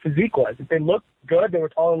how their physique was. If they looked good, they were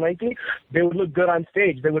tall and lanky, they would look good on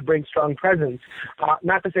stage. They would bring strong presence.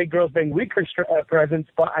 Not to say girls bring weaker presence,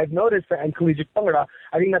 but I've noticed that in collegiate Bhangra,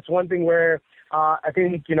 I think that's one thing where I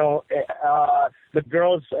think, the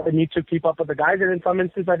girls need to keep up with the guys, and in some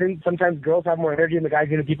instances, I think sometimes girls have more energy and the guys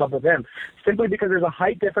need to keep up with them. Simply because there's a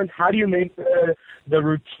height difference, how do you make the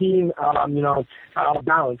routine,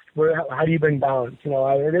 balanced? How do you bring balance?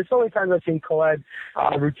 There's so many times I've seen co-ed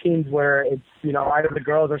routines where it's, either the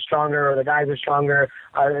girls are stronger or the guys are stronger.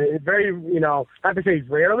 It's very, not to say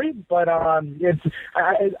rarely, but it's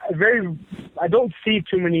I don't see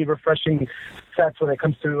too many refreshing sets when it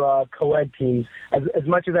comes to co-ed teams, as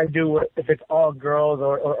much as I do if it's all girls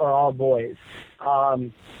or all boys.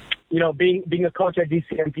 Being a coach at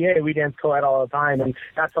DCMPA, we dance co-ed all the time, and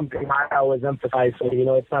that's something I always emphasize. So,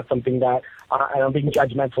 it's not something that I'm being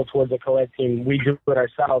judgmental towards the co-ed team. We do it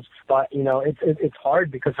ourselves, but, it's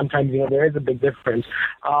hard because sometimes, there is a big difference.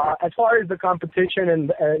 As far as the competition and,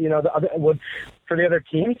 the other for the other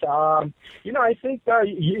teams, I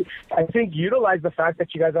think utilize the fact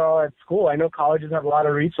that you guys are all at school. I know colleges have a lot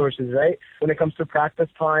of resources, right? When it comes to practice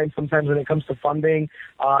time, sometimes when it comes to funding,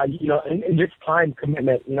 and just time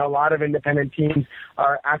commitment. A lot of independent teams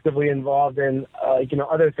are actively involved in,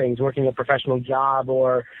 other things, working a professional job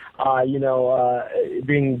or,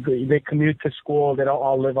 they commute to school. They don't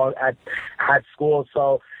all live at school.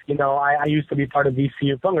 So, I used to be part of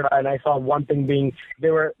VCU Bhangra, and I saw one thing being they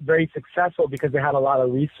were very successful because they had a lot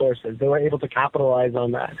of resources. They were able to capitalize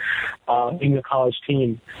on that, being a college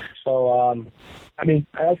team. So, I think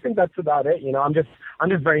that's about it. I'm just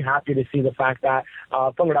very happy to see the fact that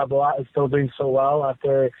Bhangra Blowout is still doing so well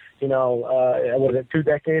after, 2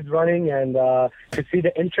 decades running, and to see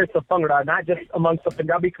the interest of Bhangra, not just amongst the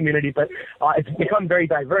Punjabi community, but it's become very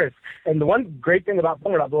diverse. And the one great thing about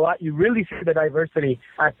Bhangra Blowout, you really see the diversity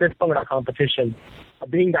at this Bhangra competition.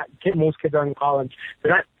 Being that most kids are in college,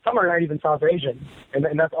 some are not even South Asian,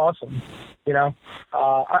 and that's awesome. And as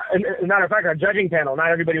a matter of fact, our judging panel, not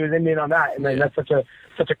everybody was Indian on that, and that's such a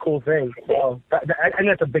cool thing. So, and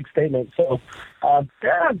that's a big statement. So,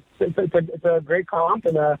 it's a great comp,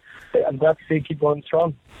 and I'm glad to see it keep going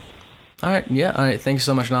strong. All right, yeah. All right, thank you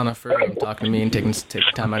so much, Nana, for talking to me and taking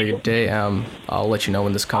time out of your day. I'll let you know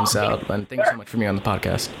when this comes out, and thank you so much for being on the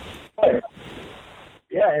podcast.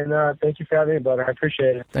 Yeah, and thank you for having me, brother. I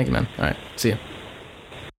appreciate it. Thank you, man. All right, see you.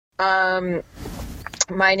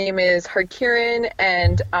 My name is Harkiran,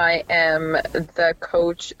 and I am the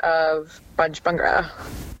coach of Bhangra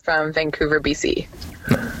from Vancouver, BC.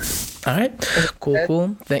 All right,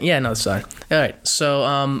 cool. Yeah, no, it's fine. All right, so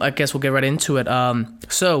I guess we'll get right into it.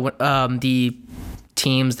 So the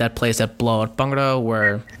teams that placed at Blowout Bhangra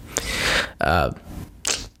were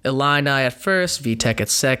Illini at first, VTech at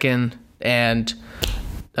second, and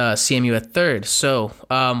CMU at third. So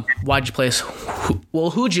why'd you place?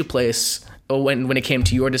 Who'd you place when it came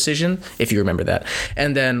to your decision, if you remember that?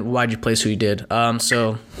 And then why'd you place who you did?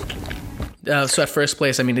 So at first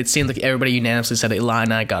place, it seemed like everybody unanimously said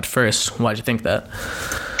Illini got first. Why'd you think that?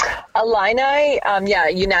 Illini,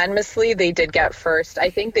 unanimously they did get first. I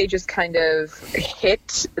think they just kind of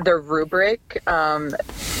hit the rubric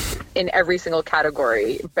in every single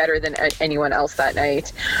category better than anyone else that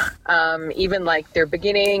night. Even like their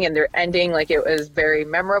beginning and their ending, like it was very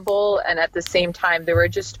memorable. And at the same time, they were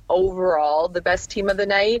just overall the best team of the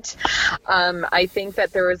night. I think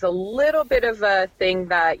that there was a little bit of a thing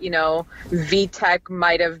that, you know, VTech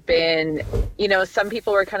might have been, you know, some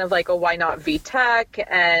people were kind of like, oh, why not VTech?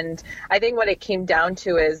 And I think what it came down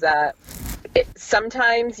to is that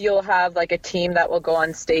sometimes you'll have like a team that will go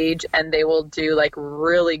on stage and they will do like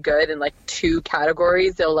really good in like 2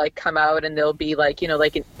 categories. They'll like come out and they'll be like, you know,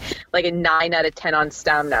 like a 9 out of 10 on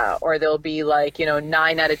stamina, or they'll be like, you know,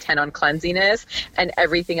 9 out of 10 on cleansiness, and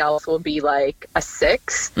everything else will be like a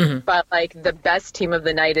 6. But like the best team of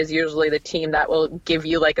the night is usually the team that will give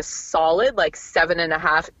you like a solid like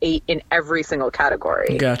 7.5, 8 in every single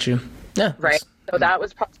category. Got you. Yeah. Right. So that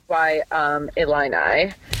was probably why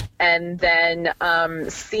Illini. And then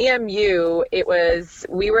CMU,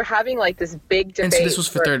 we were having like this big debate. And so this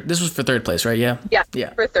was for third place, right? Yeah.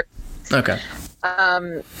 Yeah. For third. Okay.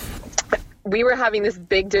 We were having this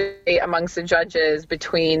big debate amongst the judges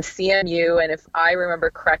between CMU and, if I remember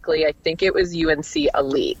correctly, I think it was UNC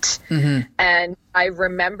Elite. And I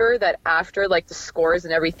remember that after like the scores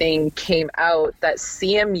and everything came out, that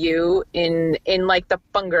CMU in like the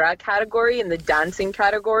Bhangra category, in the dancing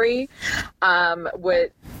category,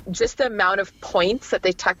 with just the amount of points that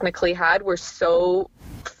they technically had were so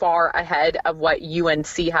far ahead of what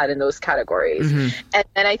UNC had in those categories. And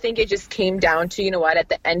then I think it just came down to, you know what, at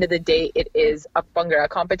the end of the day, it is a Bhangra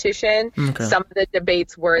competition. Some of the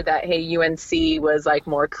debates were that, hey, UNC was like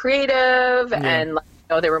more creative and like,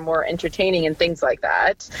 you know, they were more entertaining and things like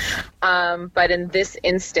that. But in this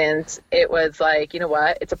instance, it was like, you know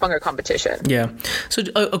what, it's a Bhangra competition. Yeah. So,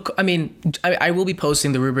 I mean, I will be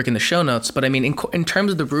posting the rubric in the show notes, but I mean, in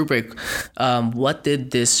terms of the rubric, what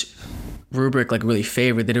did this rubric like really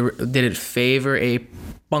favor? Did it favor a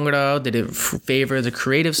Bhangra? Did it favor the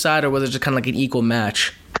creative side, or was it just kind of like an equal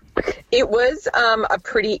match? It was a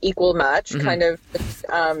pretty equal match, kind of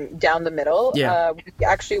down the middle. We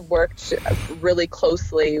actually worked really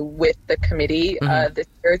closely with the committee this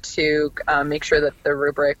year to make sure that the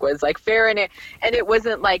rubric was like fair, and it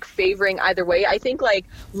wasn't like favoring either way. I think like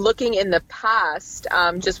looking in the past,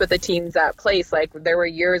 just with the teams that placed, like there were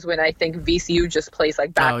years when I think VCU just placed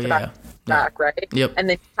like back to back, right? Yep. And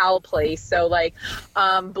then Cal placed. So like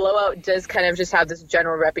Blowout does kind of just have this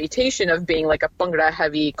general reputation of being like a Bhangra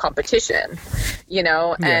heavy competition, you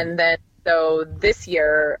know, and then so this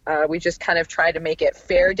year we just kind of try to make it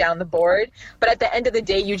fair down the board, but at the end of the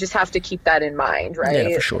day you just have to keep that in mind, right?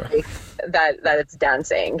 Yeah, for sure. Like, that it's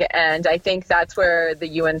dancing. And I think that's where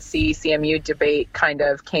the UNC CMU debate kind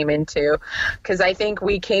of came into, because I think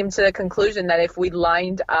we came to the conclusion that if we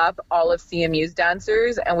lined up all of CMU's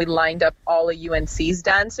dancers and we lined up all of UNC's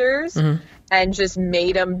dancers and just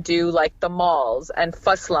made them do like the malls and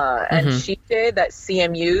Fusla and she did that,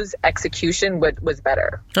 CMU's execution was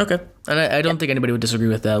better. Okay. And I don't think anybody would disagree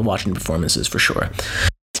with that, watching performances for sure.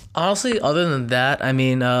 Honestly, other than that, I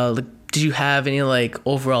mean, did you have any like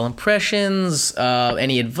overall impressions?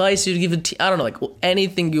 Any advice you'd give I don't know, like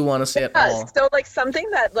anything you want to say at all? So like something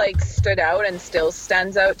that like stood out and still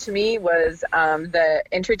stands out to me was the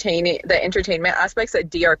entertainment aspects that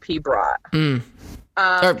DRP brought. Do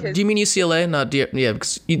you mean UCLA? Not DRP? Yeah,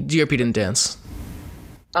 because DRP didn't dance.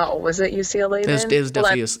 Oh, was it UCLA then? It was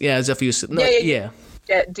definitely UCLA. No, yeah.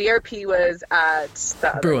 DRP was at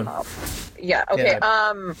the Bruin. Yeah. Okay.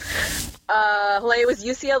 It was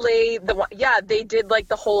UCLA. They did like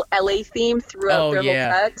the whole LA theme throughout their whole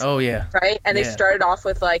set. Oh yeah. Right, and they started off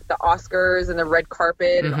with like the Oscars and the red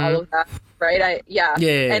carpet and all of that. Right.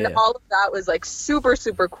 And all of that was like super,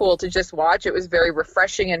 super cool to just watch. It was very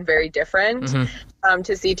refreshing and very different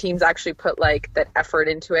to see teams actually put like that effort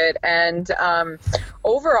into it. And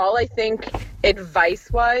overall, I think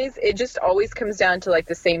advice-wise, it just always comes down to like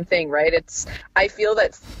the same thing, right? I feel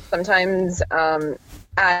that sometimes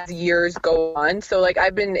as years go on, so like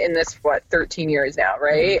I've been in this 13 years now,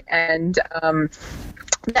 right? And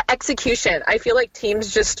the execution, I feel like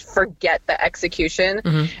teams just forget the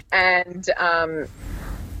execution and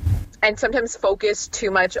sometimes focus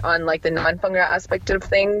too much on like the non-Bhangra aspect of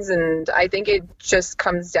things. And I think it just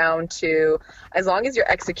comes down to, as long as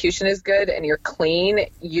your execution is good and you're clean,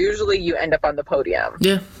 usually you end up on the podium.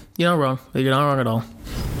 Yeah, you're not wrong. You're not wrong at all.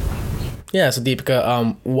 Yeah, so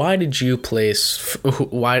Deepika, why did you place?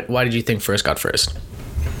 Why did you think first got first?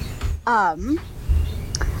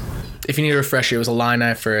 If you need a refresher, it was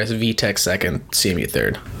Illini first, VTech second, CMU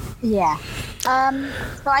third. Yeah.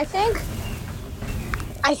 So I think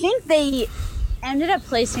they ended up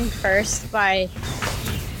placing first by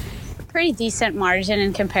a pretty decent margin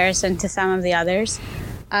in comparison to some of the others.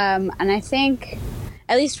 And I think,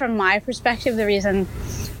 at least from my perspective, the reason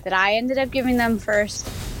that I ended up giving them first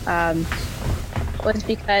was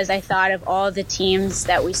because I thought of all the teams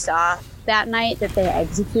that we saw that night that they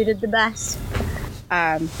executed the best.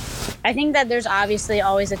 I think that there's obviously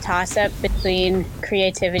always a toss-up between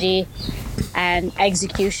creativity and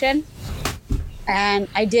execution. And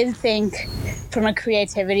I did think from a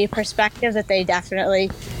creativity perspective that they definitely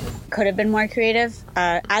could have been more creative.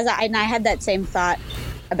 And I had that same thought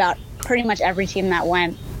about pretty much every team that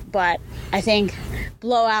went. But I think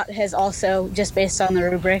Blowout has also, just based on the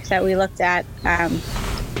rubric that we looked at,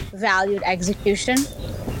 valued execution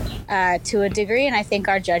to a degree. And I think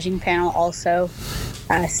our judging panel also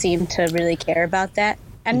seemed to really care about that.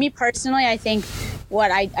 And me personally, I think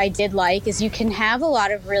what I did like is you can have a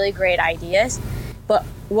lot of really great ideas, but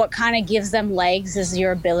what kind of gives them legs is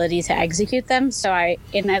your ability to execute them. So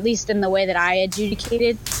at least in the way that I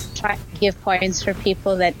adjudicated, try to give points for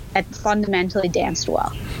people that fundamentally danced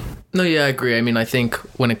well. No, yeah, I agree. I mean, I think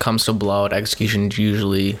when it comes to Blowout, execution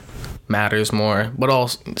usually matters more,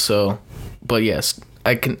 but yes,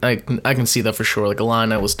 I can see that for sure. Like,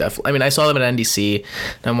 Alana was definitely, I mean, I saw them at NDC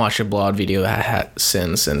and I watched a Blowout video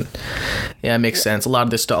since, and yeah, it makes sense. A lot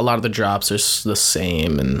of the drops are the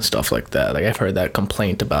same and stuff like that. Like, I've heard that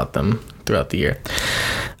complaint about them throughout the year.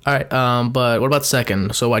 All right, but what about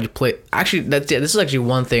second? So why'd you play? Actually, this is actually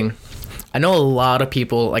one thing. I know a lot of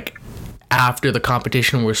people, like, after the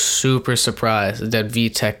competition were super surprised that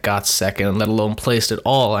VTech got second, let alone placed at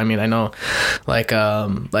all. I mean, I know, like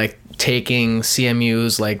taking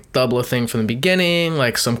CMU's like double thing from the beginning,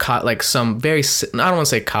 like some very, I don't want to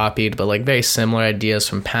say copied, but like very similar ideas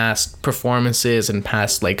from past performances and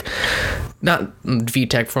past, like, not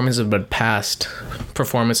VTech performances, but past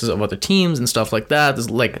performances of other teams and stuff like that. There's,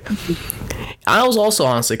 like, I was also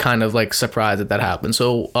honestly kind of like surprised that happened.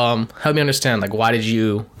 So help me understand, like, why did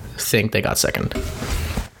you think they got second?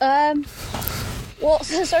 Well,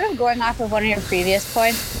 so sort of going off of one of your previous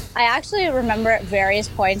points, I actually remember at various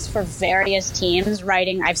points for various teams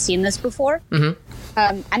writing, I've seen this before.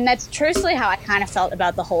 Mm-hmm. And that's truthfully how I kind of felt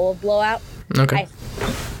about the whole Blowout. Okay.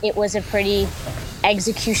 It was a pretty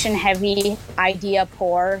execution-heavy,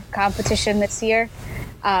 idea-poor competition this year.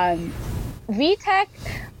 VTech,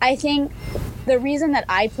 I think the reason that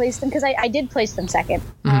I placed them, because I did place them second,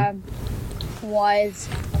 was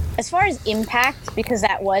as far as impact, because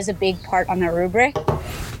that was a big part on the rubric.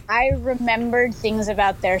 I remembered things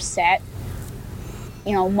about their set,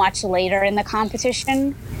 much later in the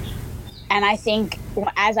competition. And I think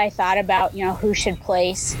as I thought about, who should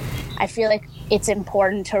place, I feel like it's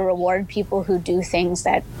important to reward people who do things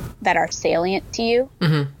that are salient to you.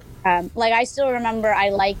 Mm-hmm. Like, I still remember I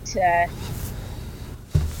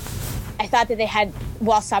thought that they had,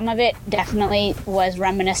 while some of it definitely was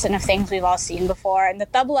reminiscent of things we've all seen before, and the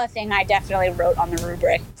tabla thing I definitely wrote on the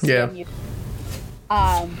rubric. Yeah.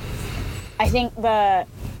 I think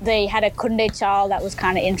they had a Kunde Chal that was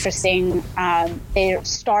kind of interesting. Their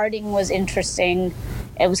starting was interesting.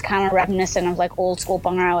 It was kind of reminiscent of like old school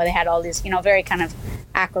Bhangra, where they had all these, very kind of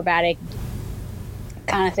acrobatic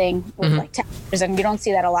kind of thing with like towers, and you don't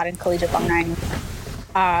see that a lot in collegiate Bhangra anymore.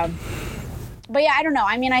 But yeah, I don't know.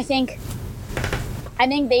 I mean, I think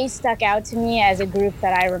they stuck out to me as a group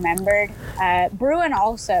that I remembered. Bruin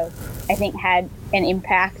also, I think, had an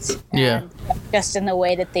impact. Yeah. Just in the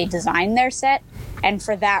way that they designed their set. And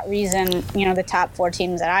for that reason, the top four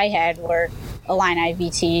teams that I had were Illini,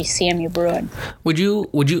 VT, CMU, Bruin. Would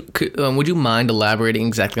you mind elaborating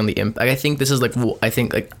exactly on the impact? I think this is like,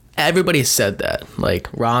 everybody said that. Like,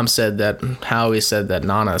 Ram said that, Howie said that,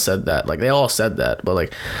 Nana said that. Like, they all said that. But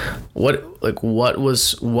like, what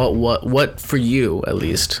for you at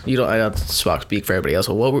least? I don't speak for everybody else.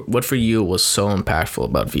 But what for you was so impactful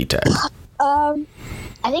about VTech?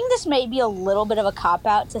 I think this may be a little bit of a cop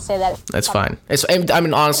out to say that. That's fine. I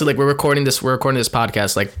mean, honestly, like, we're recording this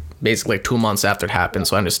podcast like basically like 2 months after it happened,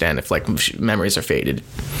 so I understand if like memories are faded.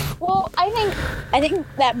 Well, I think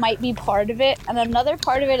that might be part of it, and another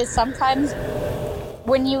part of it is sometimes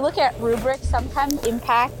when you look at rubrics, sometimes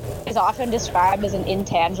impact is often described as an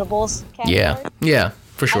intangibles category. Yeah,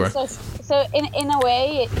 for sure. And so in a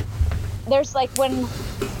way, there's like when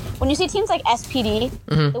you see teams like SPD,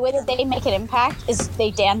 the way that they make an impact is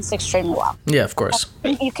they dance extremely well. Yeah, of course.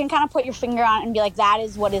 You can kind of put your finger on it and be like, that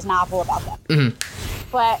is what is novel about them. Mm-hmm.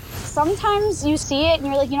 But sometimes you see it and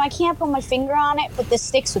you're like, I can't put my finger on it, but this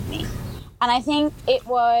sticks with me. And I think it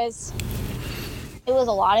was a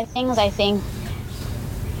lot of things. I think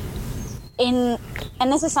and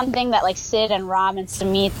this is something that like Sid and Ram and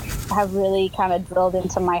Samit have really kind of drilled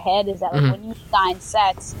into my head, is that like when you design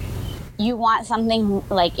sets, you want something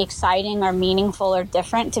like exciting or meaningful or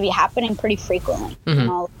different to be happening pretty frequently. You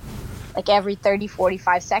know, like every 30,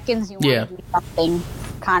 45 seconds, you want to do something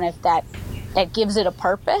kind of that gives it a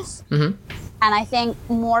purpose. And I think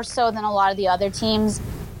more so than a lot of the other teams,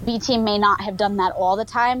 B team may not have done that all the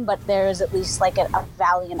time, but there is at least like a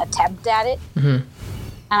valiant attempt at it. And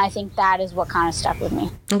I think that is what kind of stuck with me.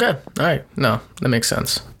 Okay. All right. No, that makes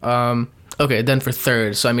sense. Okay, then for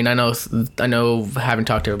third. So, I mean, I know, having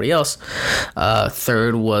talked to everybody else,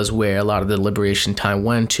 third was where a lot of the deliberation time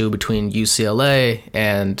went to between UCLA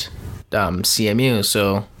and CMU.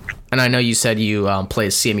 So, and I know you said you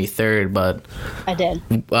placed CMU third, but I did.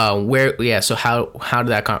 Where? Yeah. So how did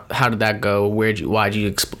that go? Why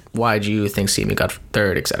did you think CMU got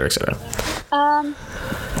third, et cetera, et cetera?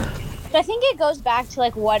 I think it goes back to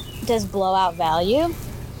like, what does Blowout value?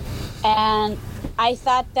 And I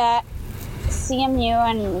thought that CMU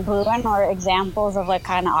and Bruin are examples of like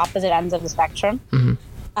kind of opposite ends of the spectrum.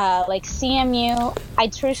 Like CMU,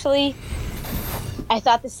 I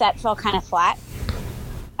thought the set felt kind of flat.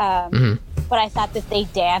 But I thought that they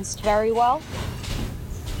danced very well.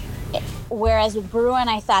 Whereas with Bruin,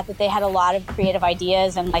 I thought that they had a lot of creative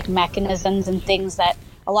ideas and like mechanisms and things that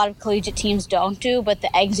a lot of collegiate teams don't do, but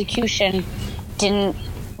the execution didn't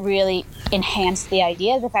really enhance the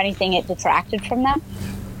ideas. If anything, it detracted from them.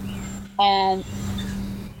 And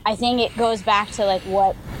I think it goes back to like,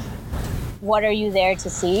 what are you there to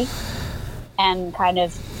see? And kind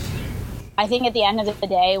of, I think at the end of the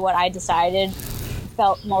day, what I decided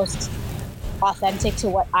felt most authentic to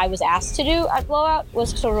what I was asked to do at Blowout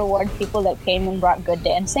was to reward people that came and brought good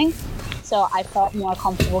dancing. So I felt more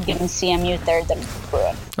comfortable giving CMU third than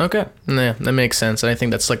Bruin. Okay, yeah, that makes sense. And I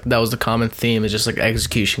think that was the common theme, is just like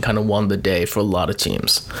execution kind of won the day for a lot of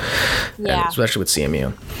teams. Yeah, especially with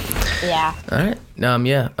CMU. Yeah. All right.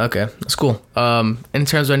 Yeah. Okay. That's cool. In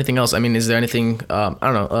terms of anything else, I mean, is there anything? I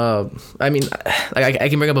don't know. I mean, I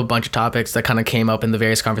can bring up a bunch of topics that kind of came up in the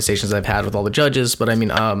various conversations I've had with all the judges. But I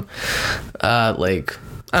mean, like,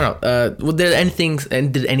 I don't know. Was there anything?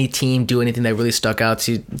 And did any team do anything that really stuck out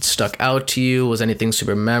to you? Was anything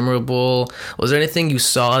super memorable? Was there anything you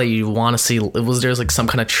saw that you want to see? Was there like some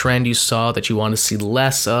kind of trend you saw that you want to see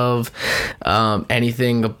less of?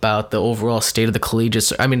 Anything about the overall state of the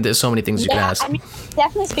collegiate? I mean, there's so many things you can ask. I mean,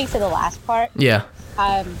 definitely speak to the last part. Yeah.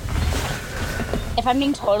 If I'm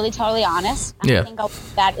being totally honest, I think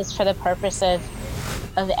that is for the purpose of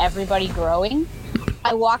everybody growing.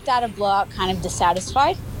 I walked out of Blowout kind of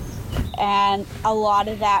dissatisfied, and a lot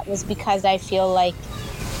of that was because I feel like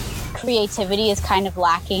creativity is kind of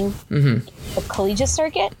lacking in the collegiate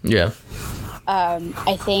circuit. Yeah.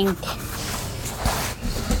 I think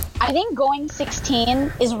going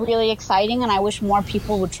 16 is really exciting, and I wish more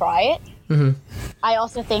people would try it. I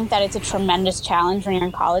also think that it's a tremendous challenge when you're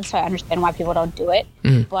in college, so I understand why people don't do it.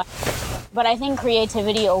 But I think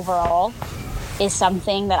creativity overall is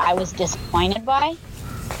something that I was disappointed by,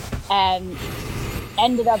 and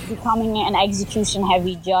ended up becoming an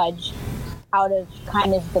execution-heavy judge out of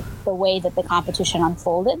kind of the way that the competition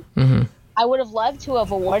unfolded. I would have loved to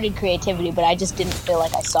have awarded creativity, but I just didn't feel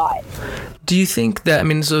like I saw it. Do you think that, I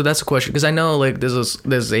mean, so that's a question, because I know like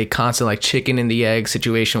there's a constant like chicken and the egg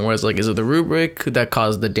situation where it's like, is it the rubric that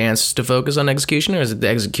caused the dance to focus on execution, or is it the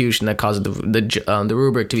execution that caused the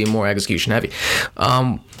rubric to be more execution heavy?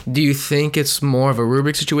 Do you think it's more of a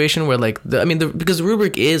rubric situation where like because the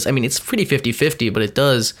rubric is, I mean, it's pretty 50-50, but it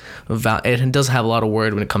does have a lot of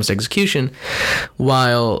word when it comes to execution,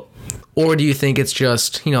 or do you think it's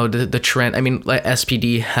just, you know, the trend? I mean, like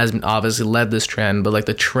SPD has obviously led this trend, but like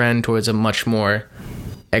the trend towards a much more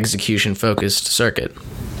execution-focused circuit.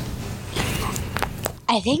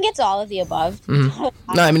 I think it's all of the above. No,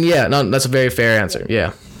 I mean, yeah, no, that's a very fair answer.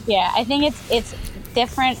 Yeah. Yeah, I think it's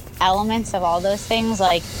different elements of all those things.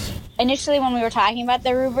 Like initially when we were talking about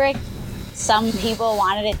the rubric, some people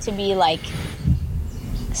wanted it to be like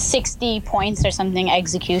 60 points or something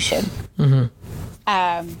execution.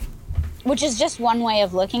 Which is just one way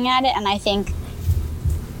of looking at it, and I think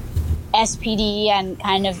SPD and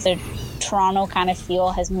kind of the Toronto kind of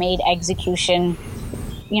feel has made execution,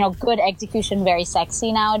 you know, good execution very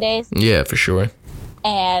sexy nowadays. Yeah, for sure.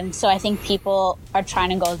 And so I think people are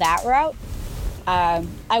trying to go that route.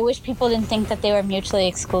 I wish people didn't think that they were mutually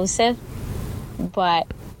exclusive, but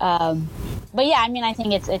yeah, I mean, I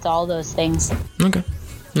think it's all those things. Okay.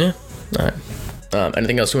 Yeah. All right.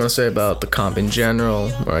 Anything else you want to say about the comp in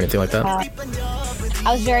general or anything like that?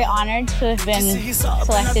 I was very honored to have been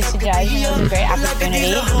selected to judge, and it was a great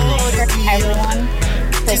opportunity. For everyone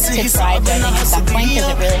to try judging at some point,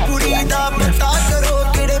 because it really helps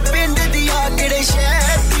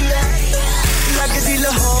you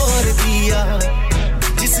learn.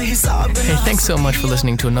 Hey, thanks so much for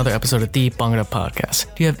listening to another episode of the Bhangra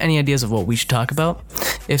Podcast. Do you have any ideas of what we should talk about?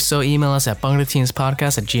 If so, email us at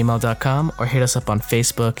bhangrateamspodcast@gmail.com or hit us up on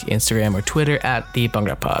Facebook, Instagram, or Twitter at the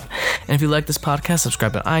Bhangra Pod. And if you like this podcast,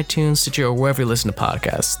 subscribe on iTunes, Stitcher, or wherever you listen to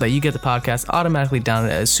podcasts so that you get the podcast automatically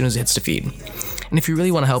downloaded as soon as it hits the feed. And if you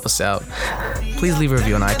really want to help us out, please leave a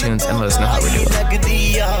review on iTunes and let us know how we're doing.